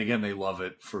 And again, they love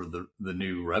it for the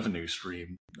new revenue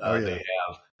stream they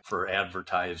have for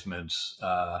advertisements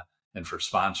and for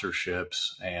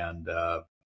sponsorships. And,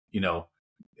 the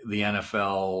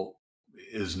NFL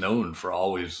is known for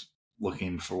always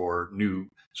looking for new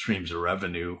streams of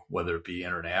revenue, whether it be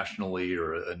internationally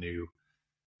or a new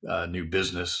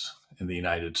business in the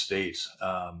United States.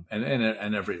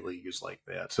 And every league is like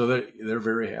that. So they're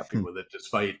very happy with it,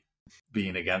 despite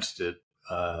being against it,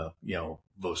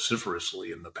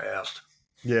 vociferously in the past.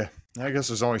 Yeah. I guess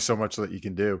there's only so much that you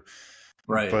can do.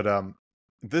 Right. But,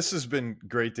 this has been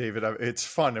great, David. It's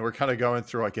fun. And we're kind of going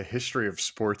through like a history of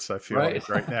sports, I feel like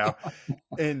right now.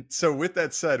 And so with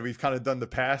that said, we've kind of done the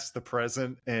past, the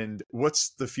present, and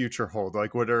what's the future hold?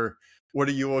 Like, what are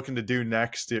you looking to do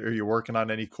next? Are you working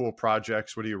on any cool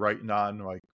projects? What are you writing on?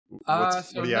 Like, what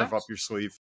do you have up your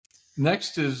sleeve?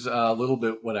 Next is a little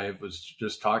bit what I was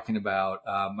just talking about.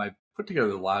 I put together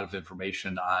a lot of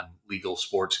information on legal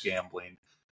sports gambling.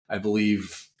 I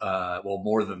believe,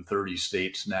 more than 30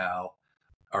 states now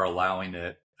are allowing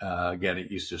it. Again, it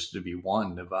used just to be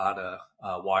one. Nevada,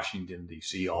 Washington,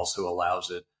 D.C. also allows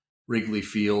it. Wrigley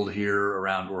Field here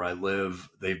around where I live,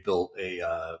 they've built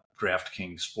a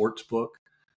DraftKings sports book,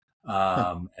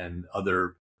 and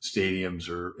other stadiums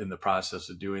are in the process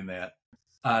of doing that.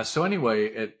 So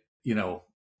anyway,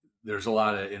 there's a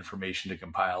lot of information to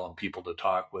compile and people to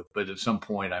talk with, but at some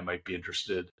point I might be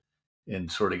interested in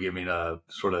sort of giving a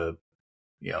sort of,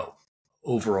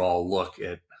 overall look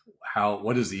at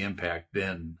what has the impact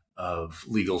been of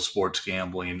legal sports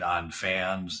gambling on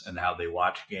fans and how they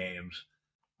watch games,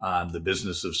 on the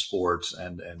business of sports,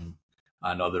 and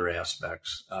on other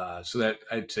aspects. So that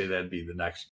I'd say that'd be the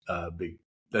next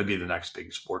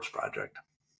big sports project.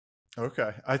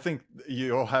 Okay. I think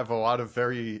you'll have a lot of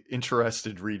very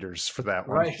interested readers for that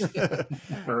one. Right.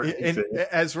 Right. And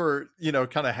as we're,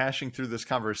 kind of hashing through this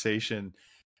conversation,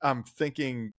 I'm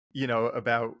thinking,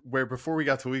 about where before we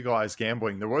got to legalize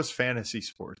gambling, there was fantasy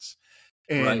sports.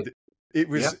 And Right. it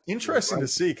was Yep, interesting right. to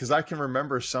see because I can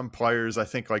remember some players, I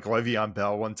think like Le'Veon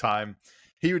Bell one time,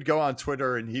 he would go on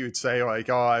Twitter and he would say like,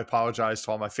 "Oh, I apologize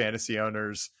to all my fantasy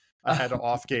owners. I had an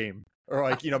off game." Or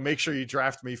like, make sure you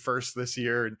draft me first this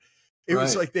year. And it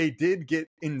was Right. like they did get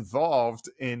involved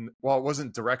in, well, it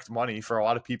wasn't direct money for a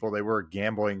lot of people. They were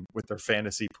gambling with their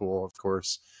fantasy pool, of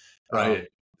course. Right.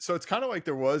 So it's kind of like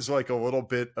there was like a little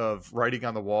bit of writing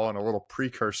on the wall and a little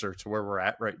precursor to where we're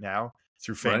at right now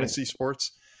through fantasy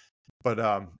sports. But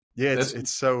yeah,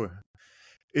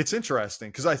 it's interesting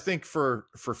because I think for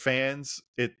fans,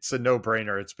 it's a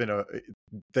no-brainer.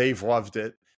 They've loved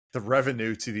it. The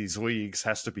revenue to these leagues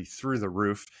has to be through the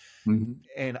roof. Mm-hmm.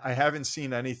 And I haven't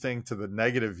seen anything to the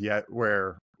negative yet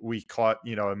where we caught,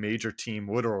 a major team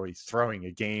literally throwing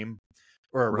a game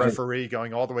or a Right. referee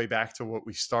going all the way back to what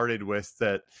we started with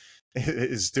that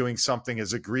is doing something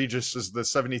as egregious as the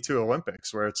 72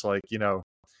 Olympics, where it's like,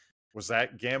 was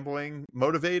that gambling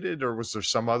motivated or was there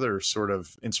some other sort of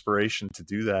inspiration to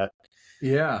do that?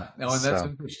 Yeah. No, and that's So-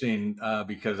 interesting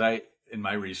because in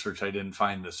my research, I didn't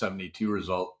find the 72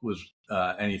 result was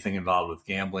anything involved with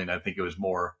gambling. I think it was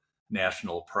more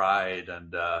national pride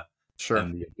and Sure.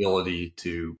 and the ability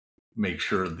to make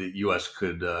sure the U.S.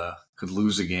 could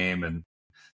lose a game and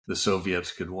the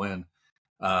Soviets could win.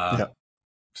 Yeah.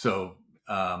 So,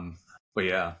 but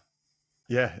yeah.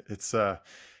 Yeah,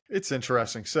 it's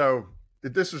interesting. So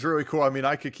this is really cool. I mean,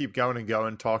 I could keep going and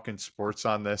going talking sports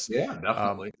on this. Yeah,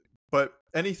 definitely. But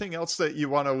anything else that you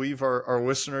want to leave our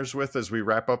listeners with as we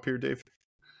wrap up here, Dave?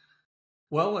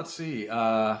 Well, let's see.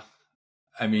 I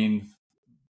mean,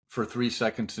 for 3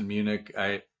 seconds in Munich,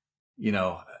 I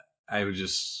would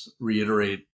just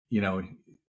reiterate,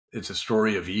 it's a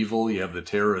story of evil. You have the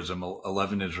terrorism,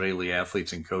 11 Israeli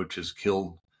athletes and coaches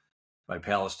killed by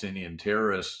Palestinian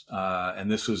terrorists.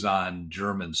 And this was on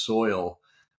German soil.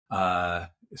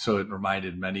 So it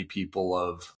reminded many people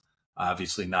of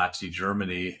obviously Nazi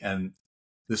Germany. And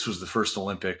this was the first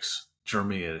Olympics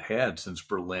Germany had had since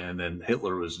Berlin and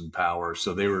Hitler was in power.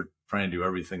 So they were trying to do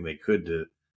everything they could to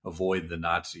avoid the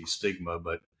Nazi stigma.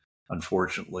 But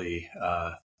unfortunately,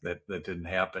 that didn't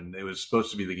happen. It was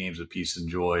supposed to be the games of peace and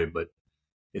joy, but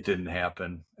it didn't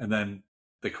happen. And then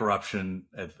the corruption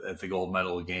at the gold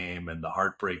medal game and the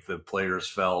heartbreak the players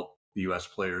felt, the U.S.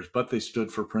 players, but they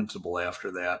stood for principle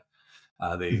after that.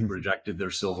 They rejected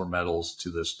their silver medals to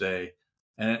this day.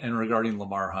 And regarding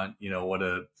Lamar Hunt, what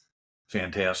a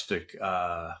fantastic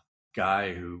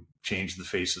guy who changed the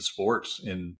face of sports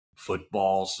in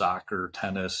football, soccer,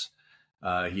 tennis.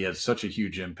 He had such a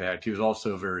huge impact. He was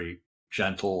also a very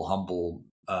gentle, humble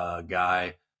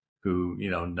guy who,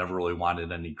 never really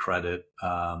wanted any credit.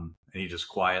 And he just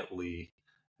quietly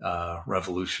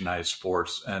revolutionized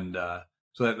sports. And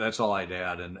so that's all I'd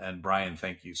add. And Brian,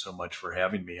 thank you so much for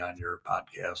having me on your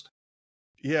podcast.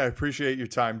 Yeah, I appreciate your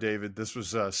time, David. This was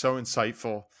so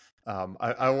insightful.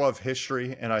 I love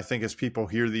history, and I think as people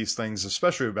hear these things,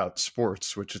 especially about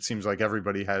sports, which it seems like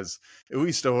everybody has at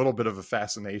least a little bit of a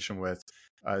fascination with,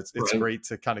 it's Right. great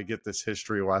to kind of get this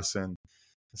history lesson.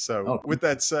 So with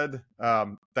that said,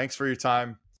 thanks for your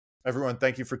time. Everyone,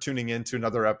 thank you for tuning in to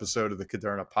another episode of the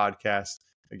Kuderna podcast.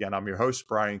 Again, I'm your host,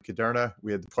 Brian Kuderna.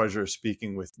 We had the pleasure of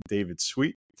speaking with David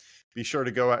Sweet. Be sure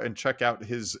to go out and check out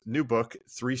his new book,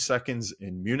 3 Seconds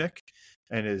in Munich,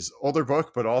 and his older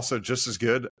book, but also just as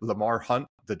good, Lamar Hunt,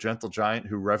 the Gentle Giant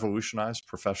Who Revolutionized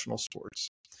Professional Sports.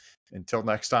 Until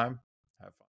next time,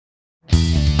 have fun.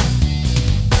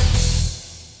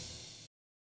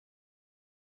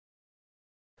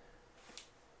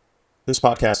 This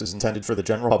podcast is intended for the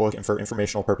general public and for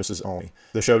informational purposes only.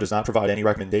 The show does not provide any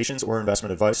recommendations or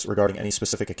investment advice regarding any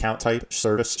specific account type,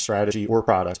 service, strategy, or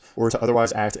product, or to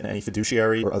otherwise act in any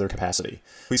fiduciary or other capacity.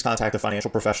 Please contact a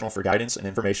financial professional for guidance and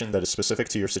information that is specific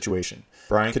to your situation.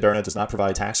 Brian Kuderna does not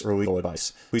provide tax or legal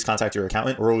advice. Please contact your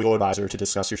accountant or legal advisor to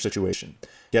discuss your situation.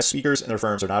 Guest speakers and their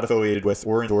firms are not affiliated with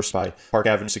or endorsed by Park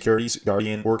Avenue Securities,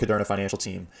 Guardian, or Kuderna Financial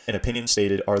Team, and opinions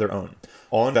stated are their own.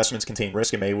 All investments contain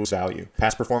risk and may lose value.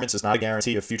 Past performance is not a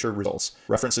guarantee of future results.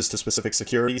 References to specific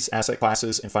securities, asset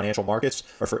classes, and financial markets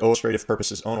are for illustrative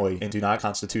purposes only and do not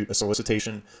constitute a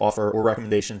solicitation, offer, or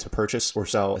recommendation to purchase or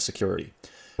sell a security.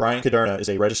 Brian Kuderna is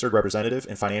a registered representative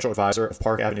and financial advisor of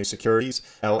Park Avenue Securities,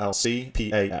 LLC,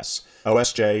 PAS.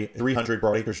 OSJ 300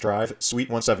 Broadacres Drive, Suite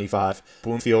 175,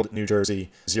 Bloomfield, New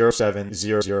Jersey,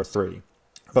 07003.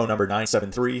 Phone number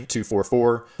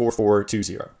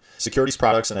 973-244-4420. Securities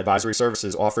products and advisory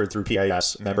services offered through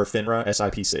PAS, member FINRA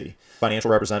SIPC. Financial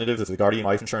representative of the Guardian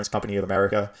Life Insurance Company of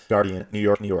America, Guardian, New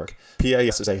York, New York.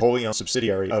 PAS is a wholly owned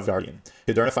subsidiary of Guardian.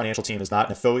 Caderna Financial Team is not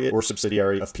an affiliate or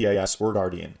subsidiary of PAS or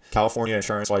Guardian. California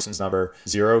Insurance License Number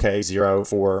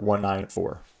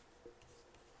 0K04194.